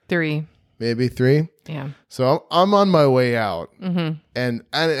 3. Maybe 3. Yeah. So I'm on my way out. Mm-hmm. And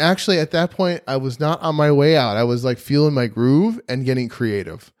actually at that point, I was not on my way out. I was like feeling my groove and getting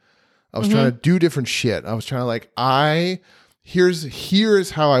creative. I was trying to do different shit. I was trying to like,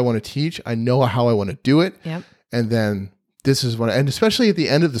 here's how I want to teach. I know how I want to do it. Yep. And then this is and especially at the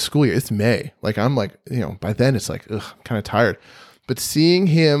end of the school year, it's May. Like I'm like, by then it's like, ugh, I'm kind of tired. But seeing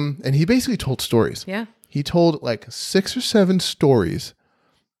him, and he basically told stories. Yeah. He told like 6 or 7 stories.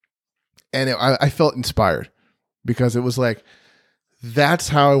 And I felt inspired because it was like, that's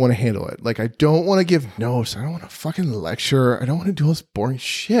how I want to handle it. Like, I don't want to give notes. I don't want to fucking lecture. I don't want to do all this boring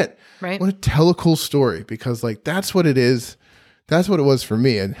shit. Right. I want to tell a cool story because like, that's what it is. That's what it was for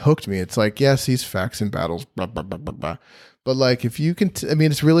me and hooked me. It's like, yes, these facts and battles, blah, blah, blah, blah, blah. But like, if you can,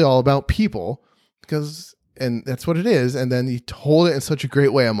 it's really all about people and that's what it is. And then he told it in such a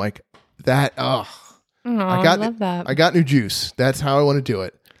great way. I'm like, I love that. I got new juice. That's how I want to do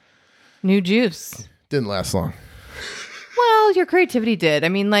it. New juice. Didn't last long. Well, your creativity did.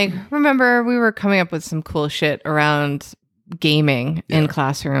 Remember we were coming up with some cool shit around gaming in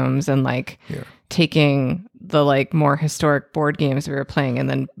classrooms and taking the like more historic board games we were playing and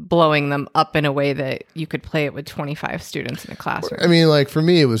then blowing them up in a way that you could play it with 25 students in a classroom. For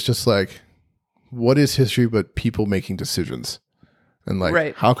me, it was just like, what is history but people making decisions? And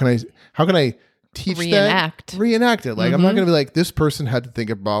like, how can I teach reenact it? Like, I'm not going to be like, this person had to think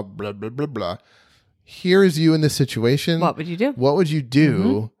about blah, blah, blah, blah. Here is you in this situation. What would you do? What would you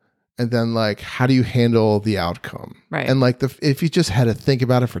do? And then like, how do you handle the outcome? Right. And like, if you just had to think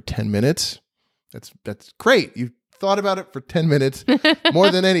about it for 10 minutes, that's great. You thought about it for 10 minutes more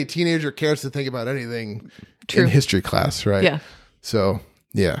than any teenager cares to think about anything in history class. Right. Yeah. So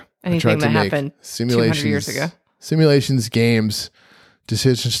yeah. Anything that happened 200 years ago. Simulations, games,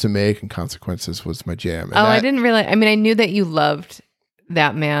 decisions to make and consequences was my jam. And I didn't realize. I knew that you loved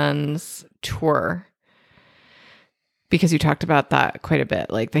that man's tour because you talked about that quite a bit.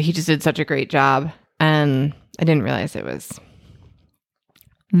 Like that he just did such a great job. And I didn't realize it was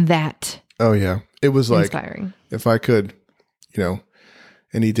that. Oh yeah. It was like, inspiring. If I could,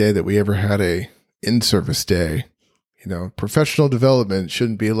 any day that we ever had a in-service day, professional development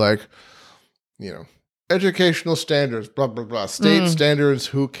shouldn't be like, educational standards, blah, blah, blah. State standards,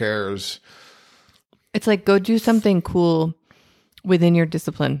 who cares? It's like, go do something cool within your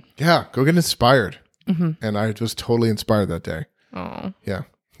discipline. Yeah, go get inspired. And I was totally inspired that day. Oh. Yeah.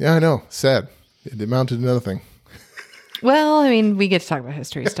 Yeah, I know. Sad. It amounted to nothing. Well, we get to talk about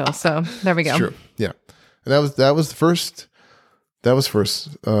history still, so there we go. It's true. Yeah. And that was first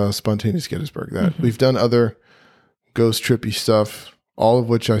Spontaneous Gettysburg. That we've done other ghost trippy stuff, all of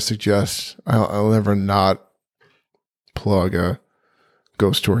which I suggest. I'll never not plug a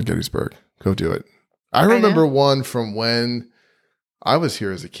ghost tour in Gettysburg. Go do it. I remember one from when I was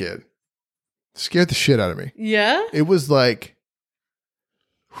here as a kid. Scared the shit out of me. Yeah? It was like,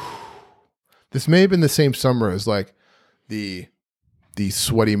 this may have been the same summer as like the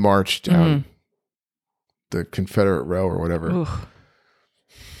sweaty march down the Confederate row or whatever. Oof.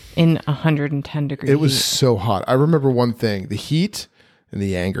 In 110 degrees. It was so hot. I remember one thing, the heat and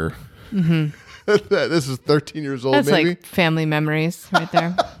the anger. This is 13 years old. That's maybe. Like family memories right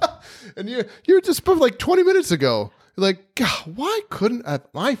there. And you just spoke like 20 minutes ago. You're like, God, why couldn't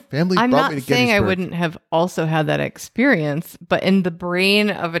my family I'm brought not me to saying Gettysburg? I wouldn't have also had that experience, but in the brain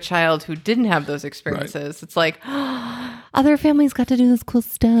of a child who didn't have those experiences, it's like, other families got to do this cool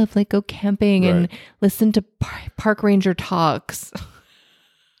stuff, like go camping and listen to park ranger talks.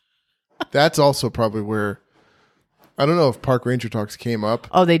 That's also probably where, I don't know if park ranger talks came up.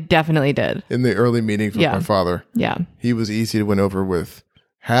 Oh, they definitely did. In the early meetings with my father. Yeah. He was easy to win over with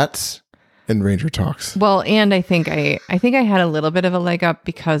hats and ranger talks. Well, and I think I had a little bit of a leg up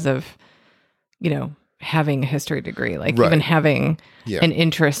because of, having a history degree, like even having an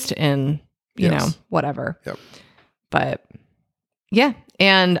interest in, whatever. Yep. But yeah.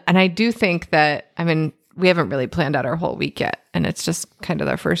 And I do think that, we haven't really planned out our whole week yet. And it's just kind of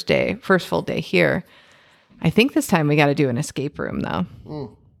our first full day here. I think this time we got to do an escape room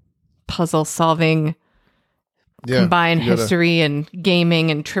though. Puzzle solving, combine history and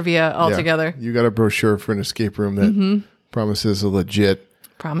gaming and trivia all together. You got a brochure for an escape room that promises a legit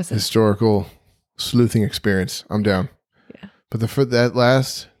historical sleuthing experience. I'm down. Yeah. But for that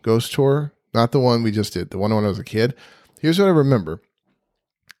last ghost tour, not the one we just did, the one when I was a kid, here's what I remember.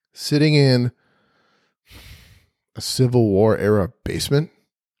 Sitting in a Civil War era basement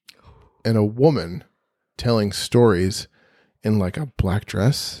and a woman telling stories in like a black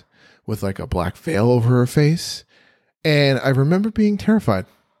dress with like a black veil over her face. And I remember being terrified.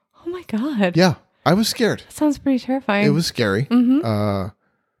 Oh my God. Yeah, I was scared. That sounds pretty terrifying. It was scary. Mm-hmm.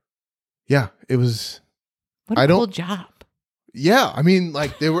 Yeah, it was. What a cool job. Yeah, I mean,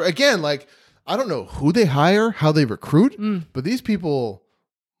 like they were, again, like, I don't know who they hire, how they recruit, but these people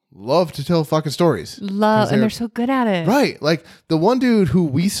love to tell fucking stories. And they're so good at it. Right. Like the one dude who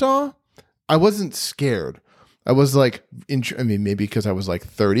we saw, I wasn't scared. I was like, I mean, maybe because I was like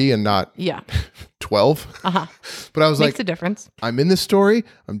 30 and not 12. Uh-huh. But I was Makes a difference. I'm in this story.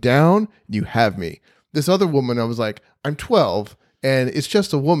 I'm down. You have me. This other woman, I was like, I'm 12 and it's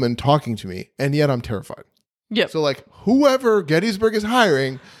just a woman talking to me. And yet I'm terrified. Yep. So like whoever Gettysburg is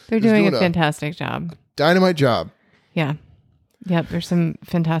hiring, they're doing a fantastic job. Dynamite job. Yeah. Yep. There's some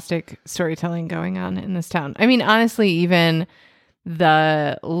fantastic storytelling going on in this town. I mean, honestly, even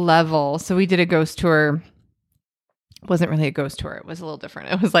the level. So we did a ghost tour. It wasn't really a ghost tour. It was a little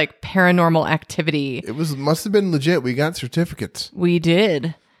different. It was like paranormal activity. It must have been legit. We got certificates. We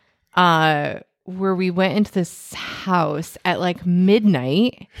did. Where we went into this house at like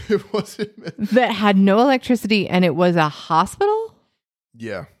midnight. It wasn't that had no electricity, and it was a hospital.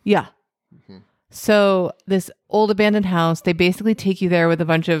 Yeah. Yeah. Mm-hmm. So this old abandoned house, they basically take you there with a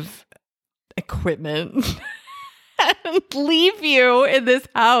bunch of equipment and leave you in this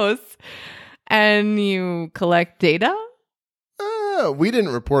house, and you collect data. We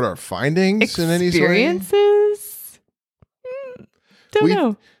didn't report our findings in any experiences. Don't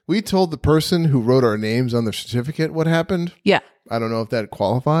know. We told the person who wrote our names on the certificate what happened. Yeah. I don't know if that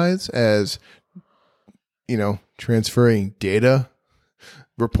qualifies as, transferring data,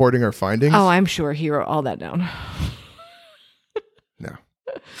 reporting our findings. Oh, I'm sure he wrote all that down. No.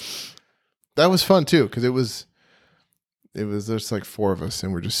 That was fun too, because there's like 4 of us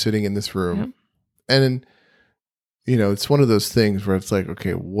and we're just sitting in this room. Yep. And then, it's one of those things where it's like,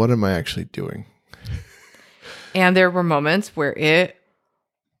 okay, what am I actually doing? And there were moments where it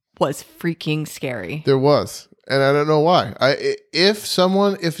was freaking scary. There was. And I don't know why.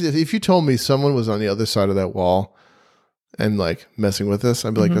 If you told me someone was on the other side of that wall and like messing with us,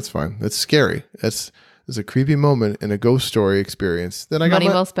 I'd be like, that's fine. That's scary. It's a creepy moment in a ghost story experience. Then I got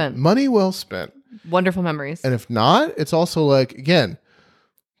well spent. Money well spent. Wonderful memories. And if not, it's also like, again,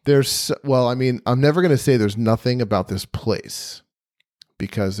 I'm never going to say there's nothing about this place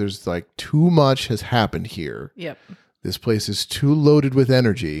because there's like too much has happened here. Yep. This place is too loaded with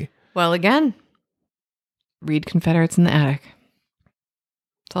energy. Well, again, read Confederates in the Attic.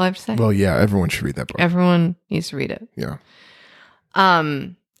 That's all I have to say. Well, yeah, everyone should read that book. Everyone needs to read it. Yeah.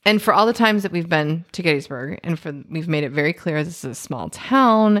 And for all the times that we've been to Gettysburg, and we've made it very clear this is a small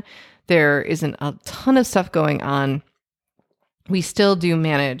town, there isn't a ton of stuff going on. We still do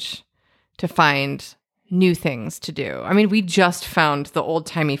manage to find new things to do. I mean, we just found the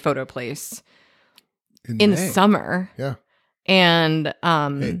old-timey photo place in the summer. Yeah. And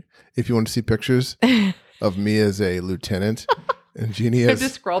hey, if you want to see pictures of me as a lieutenant and Jeannie as...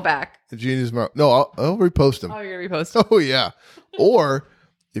 just scroll back. Jeannie's mom. No, I'll repost them. Oh, you're going to repost them? Oh, yeah. Or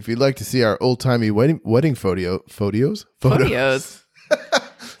if you'd like to see our old-timey wedding photos.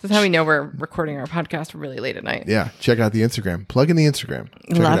 This is how we know we're recording our podcast really late at night. Yeah. Check out the Instagram. Plug in the Instagram.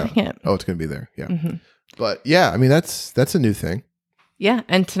 Loving it. Oh, it's going to be there. Yeah. Mm-hmm. But yeah, I mean, that's a new thing. Yeah.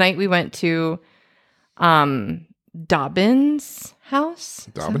 And tonight we went to Dobbin's house.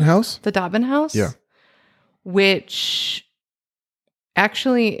 Dobbin House? The Dobbin House. Yeah. Which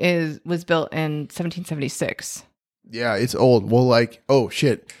actually was built in 1776. Yeah, it's old. Well, like, oh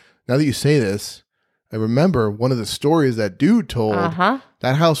shit. Now that you say this, I remember one of the stories that dude told.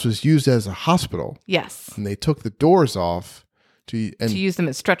 That house was used as a hospital. Yes. And they took the doors off to use them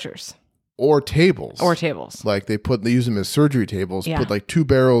as stretchers. Or tables. Like they use them as surgery tables, put like 2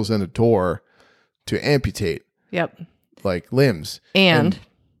 barrels and a door to amputate. Yep. Like limbs. And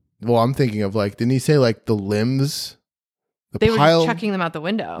well, I'm thinking of like, didn't he say like the limbs? They were just chucking them out the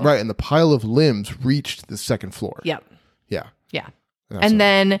window. Right. And the pile of limbs reached the 2nd floor. Yep. Yeah. Yeah. And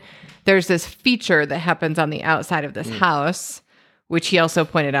then there's this feature that happens on the outside of this house, which he also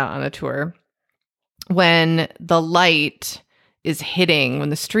pointed out on the tour. When the light is when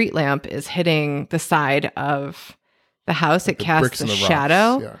the street lamp is hitting the side of the house, it casts a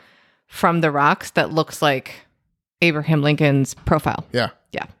shadow from the rocks that looks like Abraham Lincoln's profile. Yeah.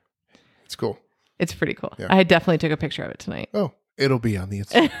 Yeah. It's cool. It's pretty cool. Yeah. I definitely took a picture of it tonight. Oh, it'll be on the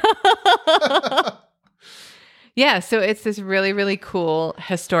Instagram. Yeah, so it's this really, really cool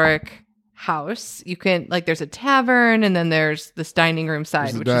historic house. You can, like, there's a tavern, and then there's this dining room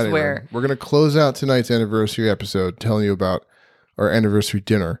side, which is where... We're going to close out tonight's anniversary episode telling you about our anniversary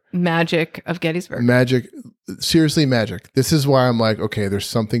dinner. Magic of Gettysburg. Magic. Seriously, magic. This is why I'm like, okay, there's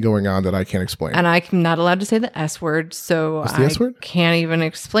something going on that I can't explain. And I'm not allowed to say the S word, so What's the S word? Can't even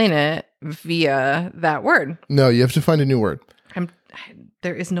explain it via that word. No, you have to find a new word.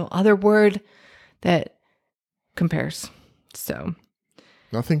 There is no other word that compares. So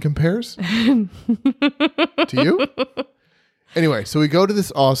nothing compares to you. Anyway, so we go to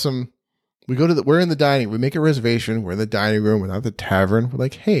this awesome. We're in the dining. We make a reservation. We're in the dining room. We're not at the tavern. We're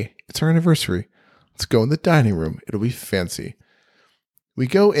like, hey, it's our anniversary. Let's go in the dining room. It'll be fancy. We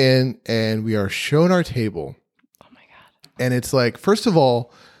go in and we are shown our table. Oh my God. And it's like, first of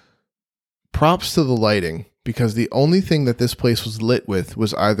all, props to the lighting, because the only thing that this place was lit with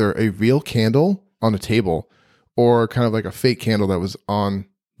was either a real candle on a table or kind of like a fake candle that was on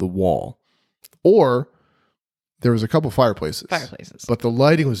the wall. Or there was a couple fireplaces. But the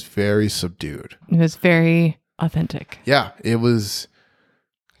lighting was very subdued. It was very authentic. Yeah, it was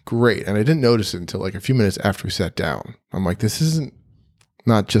great. And I didn't notice it until like a few minutes after we sat down. I'm like, this isn't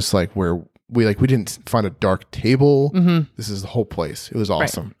not just like where we didn't find a dark table. Mm-hmm. This is the whole place. It was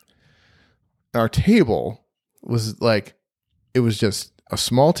awesome. Right. Our table was like, it was just a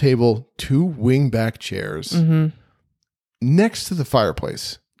small table, 2 wing-back chairs next to the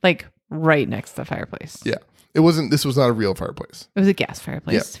fireplace. Like right next to the fireplace. Yeah. This was not a real fireplace. It was a gas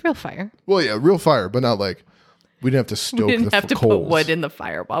fireplace. Yeah. Real fire. Well, yeah, real fire, but not like, we didn't have to stoke the coals. We didn't have to put wood in the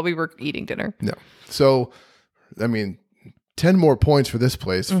fire while we were eating dinner. No. So, I mean, 10 more points for this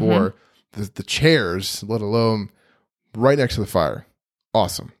place for the chairs, let alone right next to the fire.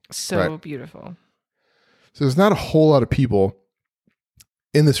 Awesome. So beautiful. So there's not a whole lot of people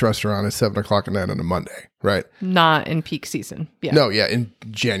in this restaurant at 7 o'clock at night on a Monday, right? Not in peak season. Yeah. No, yeah, in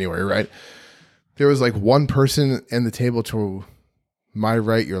January, right? There was like one person in the table to my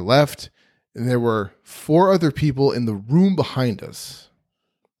right, your left, and there were 4 other people in the room behind us,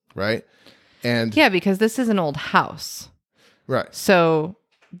 right? And yeah, because this is an old house. Right. So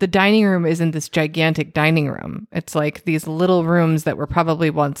the dining room isn't this gigantic dining room. It's like these little rooms that were probably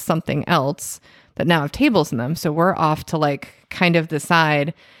once something else that now have tables in them. So we're off to like kind of the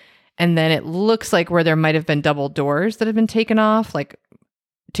side. And then it looks like where there might have been double doors that have been taken off, like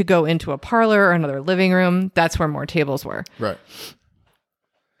to go into a parlor or another living room. That's where more tables were. Right.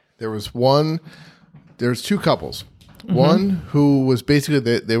 There's 2 couples. One who was basically,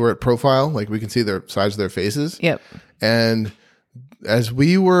 they were at profile, like we can see their sides of their faces. Yep. And as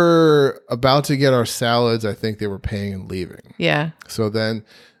we were about to get our salads, I think they were paying and leaving. Yeah. So then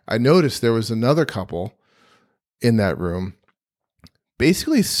I noticed there was another couple in that room,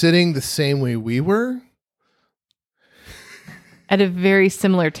 basically sitting the same way we were. At a very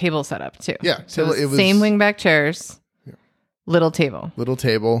similar table setup too. Yeah. So it was same wingback chairs, little table,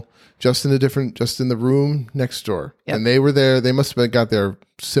 just in the room next door. Yep. And they were there. They must have got there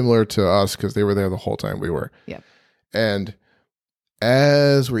similar to us because they were there the whole time we were. Yep. And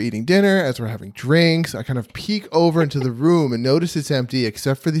as we're eating dinner, as we're having drinks, I kind of peek over into the room and notice it's empty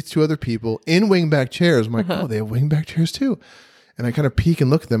except for these 2 other people in wingback chairs. I'm like, oh, they have wingback chairs too. And I kind of peek and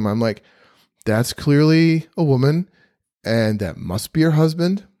look at them. I'm like, that's clearly a woman and that must be her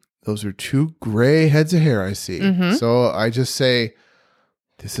husband. Those are 2 gray heads of hair I see. So I just say,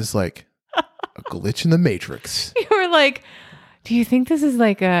 this is like a glitch in the Matrix. You were like, do you think this is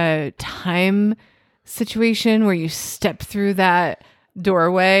like a time situation where you step through that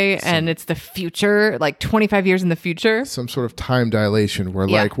doorway and it's the future, like 25 years in the future? Some sort of time dilation where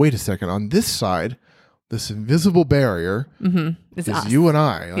like, wait a second, on this side, this invisible barrier is you and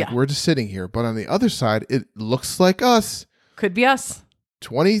I. Like we're just sitting here. But on the other side, it looks like us. Could be us.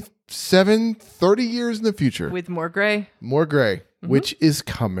 27, 30 years in the future. With more gray. Which is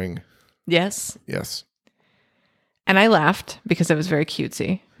coming. Yes. Yes. And I laughed because it was very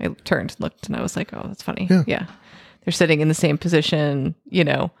cutesy. I turned, looked, and I was like, oh, that's funny. Yeah. They're sitting in the same position,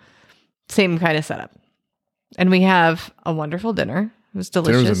 same kind of setup. And we have a wonderful dinner. It was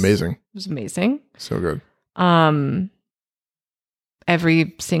delicious. Dinner was amazing. It was amazing. So good.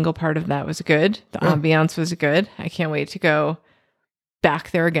 Every single part of that was good. The ambiance was good. I can't wait to go back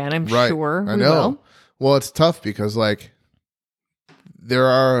there again. I'm sure we will. Well, it's tough because like there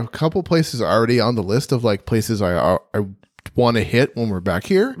are a couple places already on the list of like places I want to hit when we're back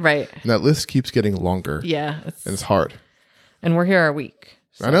here. Right. And that list keeps getting longer. Yeah. And it's hard. And we're here a week.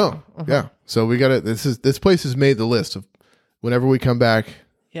 So. I know. Yeah. So we got to, this place has made the list of whenever we come back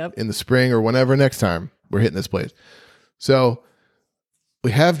in the spring or whenever next time we're hitting this place. So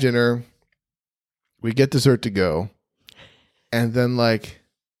we have dinner, we get dessert to go. And then like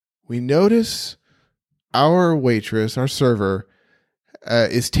we notice our waitress, our server,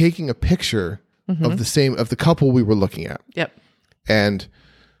 is taking a picture of the couple we were looking at. Yep. And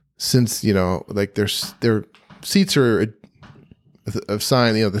since, like their seats are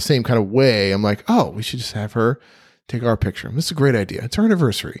assigned, the same kind of way, I'm like, oh, we should just have her take our picture. This is a great idea. It's our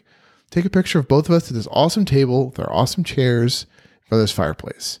anniversary. Take a picture of both of us at this awesome table with our awesome chairs in front of this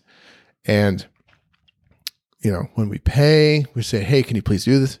fireplace. And, when we pay, we say, hey, can you please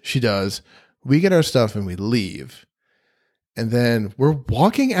do this? She does. We get our stuff and we leave. And then we're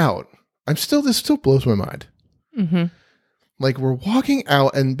walking out. This still blows my mind. Mm-hmm. Like, we're walking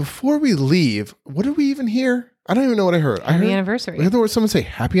out, and before we leave, what did we even hear? I don't even know what I heard. Happy anniversary. I heard the word someone say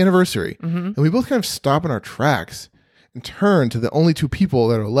happy anniversary. Mm-hmm. And we both kind of stop in our tracks and turn to the only two people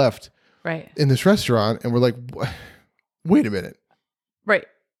that are left in this restaurant. And we're like, wait a minute. Right.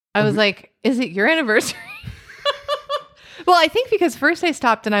 I was like, is it your anniversary? Well, I think because first I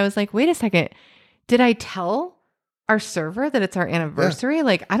stopped and I was like, wait a second. Did I tell our server that it's our anniversary? Yeah.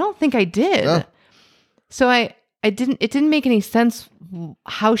 Like, I don't think I did. No. So it didn't make any sense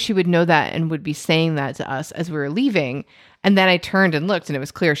how she would know that and would be saying that to us as we were leaving. And then I turned and looked and it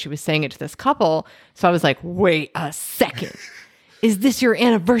was clear she was saying it to this couple. So I was like, wait a second. Is this your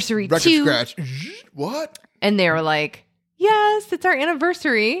anniversary Record too? Scratch. What? And they were like, yes, it's our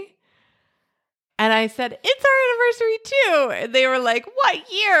anniversary. And I said, it's our anniversary too. And they were like,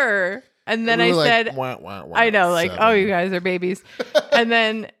 what year? And then I said, wah, wah, wah, I know, like, 7. oh, you guys are babies. And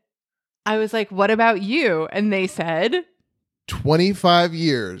then I was like, what about you? And they said 25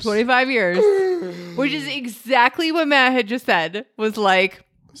 years. 25 years. Which is exactly what Matt had just said. Was like,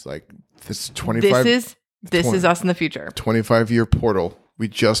 it's like this 25 this is us in the future. 25-year portal. We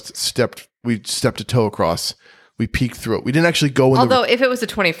stepped a toe across. We peeked through it. We didn't actually go in Although if it was a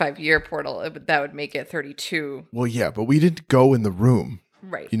 25-year portal, that would make it 32. Well, yeah, but we didn't go in the room.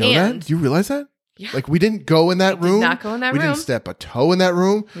 Right. You know that? Do you realize that? Yeah. Like, we didn't go in that room. Did not go in that room. We didn't step a toe in that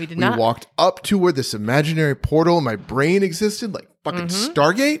room. We did not. We walked up to where this imaginary portal in my brain existed, like fucking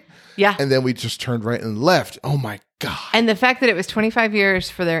Stargate. Yeah. And then we just turned right and left. Oh my God. And the fact that it was 25 years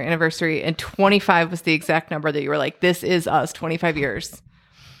for their anniversary and 25 was the exact number that you were like, this is us, 25 years.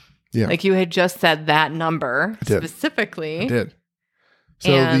 Yeah. Like you had just said that number specifically. I did.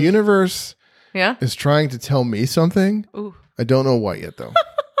 So the universe is trying to tell me something. Ooh. I don't know what yet, though.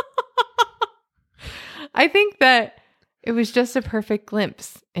 I think that it was just a perfect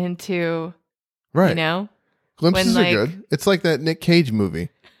glimpse into, Glimpses are good. It's like that Nick Cage movie,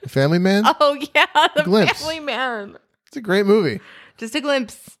 The Family Man. Oh, yeah. The Glimpse. Family Man. It's a great movie. Just a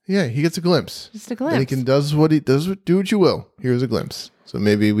glimpse. Yeah, he gets a glimpse. Just a glimpse. And he can do what you will. Here's a glimpse. So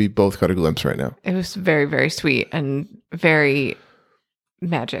maybe we both got a glimpse right now. It was very, very sweet and very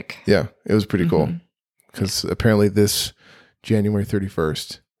magic. Yeah, it was pretty cool. Because apparently this January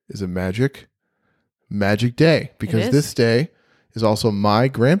 31st is a magic day. Because this day is also my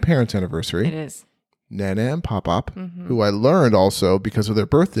grandparents' anniversary. It is. Nana and Pop-Pop, who I learned also because of their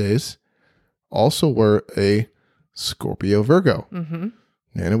birthdays, also were a Scorpio Virgo. Mm-hmm.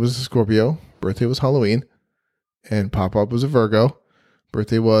 Nana was a Scorpio. Birthday was Halloween. And Pop-Pop was a Virgo.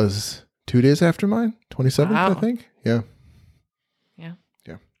 Birthday was 2 days after mine, 27th, I think. Yeah.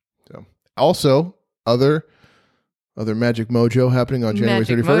 So also other magic mojo happening on January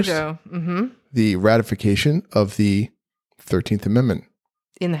 31st. The ratification of the 13th Amendment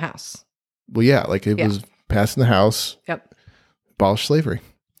in the House. Well, yeah, like it was passed in the House. Yep. Abolished slavery,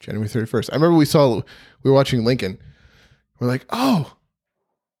 January 31st. I remember we were watching Lincoln. We're like, oh,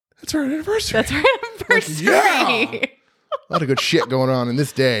 that's our anniversary. That's our anniversary. Like, yeah. A lot of good shit going on in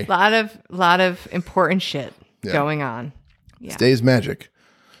this day. A lot of important shit going on. Yeah. This day is magic.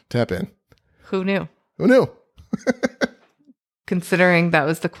 Tap in. Who knew? Who knew? Considering that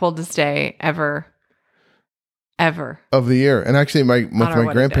was the coldest day ever of the year. And actually my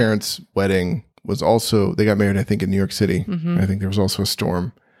grandparents' wedding was also, they got married, I think, in New York City. I think there was also a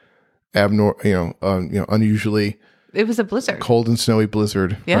storm. Unusually. It was a blizzard. Cold and snowy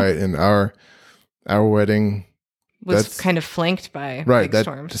blizzard. Yeah. Right. And our wedding was kind of flanked by big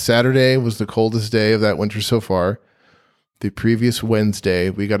storms. Saturday was the coldest day of that winter so far. The previous Wednesday,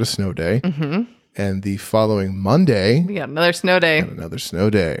 we got a snow day. Mm-hmm. And the following Monday, we got another snow day.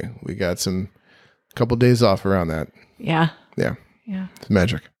 We got a couple days off around that. Yeah. Yeah. It's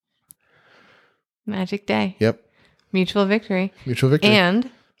magic. Magic day. Yep. Mutual victory.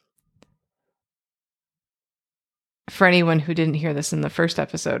 And for anyone who didn't hear this in the first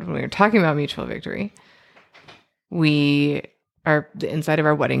episode, when we were talking about mutual victory, we are the inside of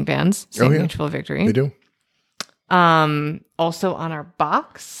our wedding bands saying mutual victory. They do. Also on our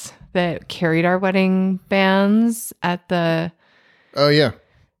box that carried our wedding bands at the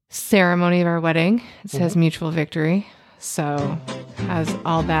ceremony of our wedding, it says mutual victory. So has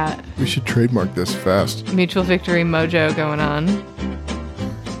all that We should trademark this fast. mutual victory mojo going on.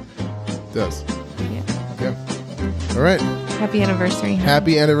 It does. Yeah. Yeah. All right. Happy anniversary. honey.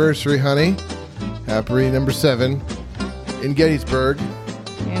 Happy anniversary, honey. Happy number 7 in Gettysburg.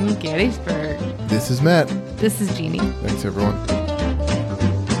 In Gettysburg. This is Matt. This is Jeannie. Thanks, everyone.